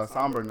a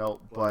somber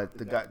note, but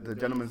the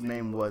gentleman's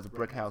name was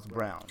Brickhouse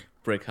Brown.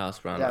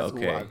 Brickhouse Brown. That's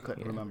okay. who I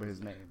couldn't remember his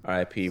name.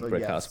 R.I.P.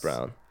 Brickhouse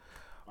Brown.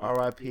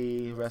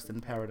 R.I.P. Rest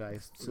in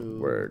paradise to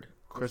Word.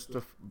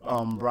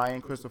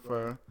 Brian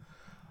Christopher,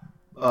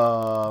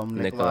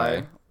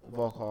 Nikolai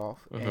Volkov,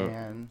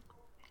 and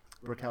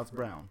Brickhouse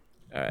Brown.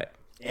 All right.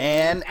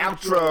 And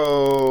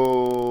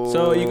outro.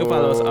 So you can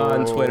follow us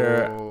on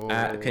Twitter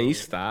at. Can you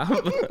stop?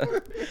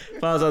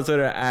 Follow us on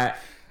Twitter at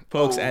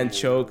Pokes and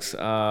Chokes.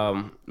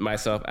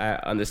 Myself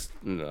at _Mr.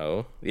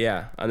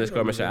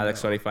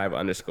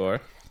 Alex25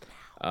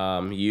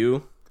 _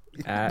 you.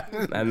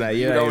 I'm not,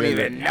 you're not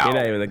even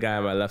the guy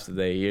on my left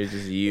today. You're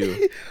just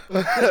you.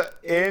 NU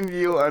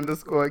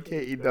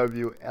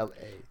 _KEWLA.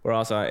 We're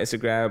also on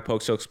Instagram,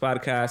 Poke Chokes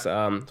Podcast.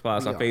 Follow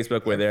us on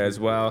Facebook. We're there as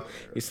well.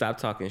 You stop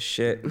talking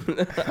shit.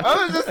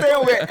 I was just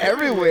saying we're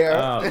everywhere.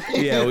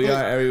 Yeah, we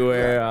are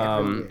everywhere.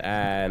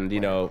 And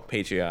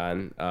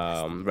Patreon,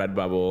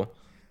 Redbubble,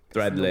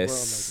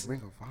 Threadless.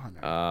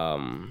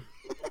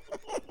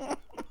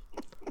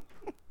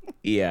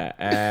 Yeah,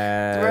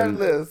 and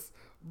Threadless.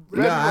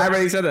 No, I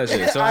already said that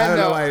shit, so I don't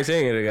know why you're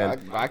saying it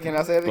again. Why can't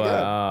I say it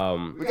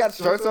again? We got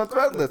shirts on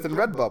Threadless and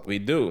Redbubble. We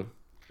do.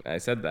 I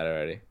said that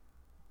already.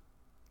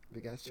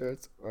 We got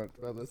shirts on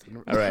Threadless and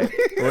Redbubble. All right,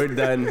 we're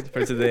done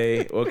for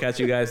today. We'll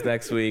catch you guys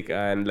next week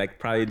and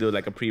probably do a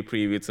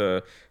preview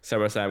to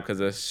SummerSlam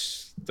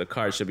because the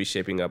card should be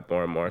shaping up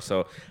more and more.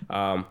 So,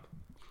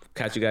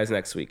 catch you guys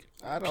next week.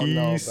 I don't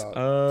know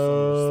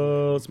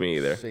about it's me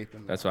either.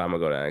 That's why I'm gonna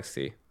go to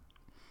NXT.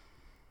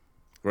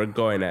 We're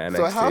going to NXT.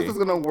 So how's this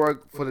gonna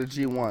work for the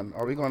G1?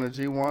 Are we going to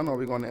G1 or are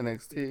we going to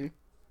NXT?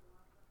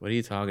 What are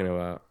you talking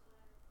about?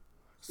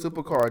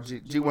 Supercard,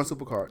 G1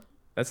 Supercard.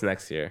 That's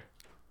next year.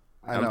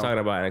 I'm talking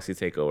about NXT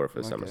Takeover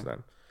for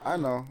SummerSlam. I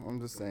know. I'm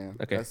just saying.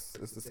 Okay. It's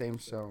the same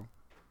show.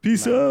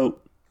 Peace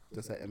out.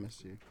 Just at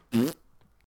MSG.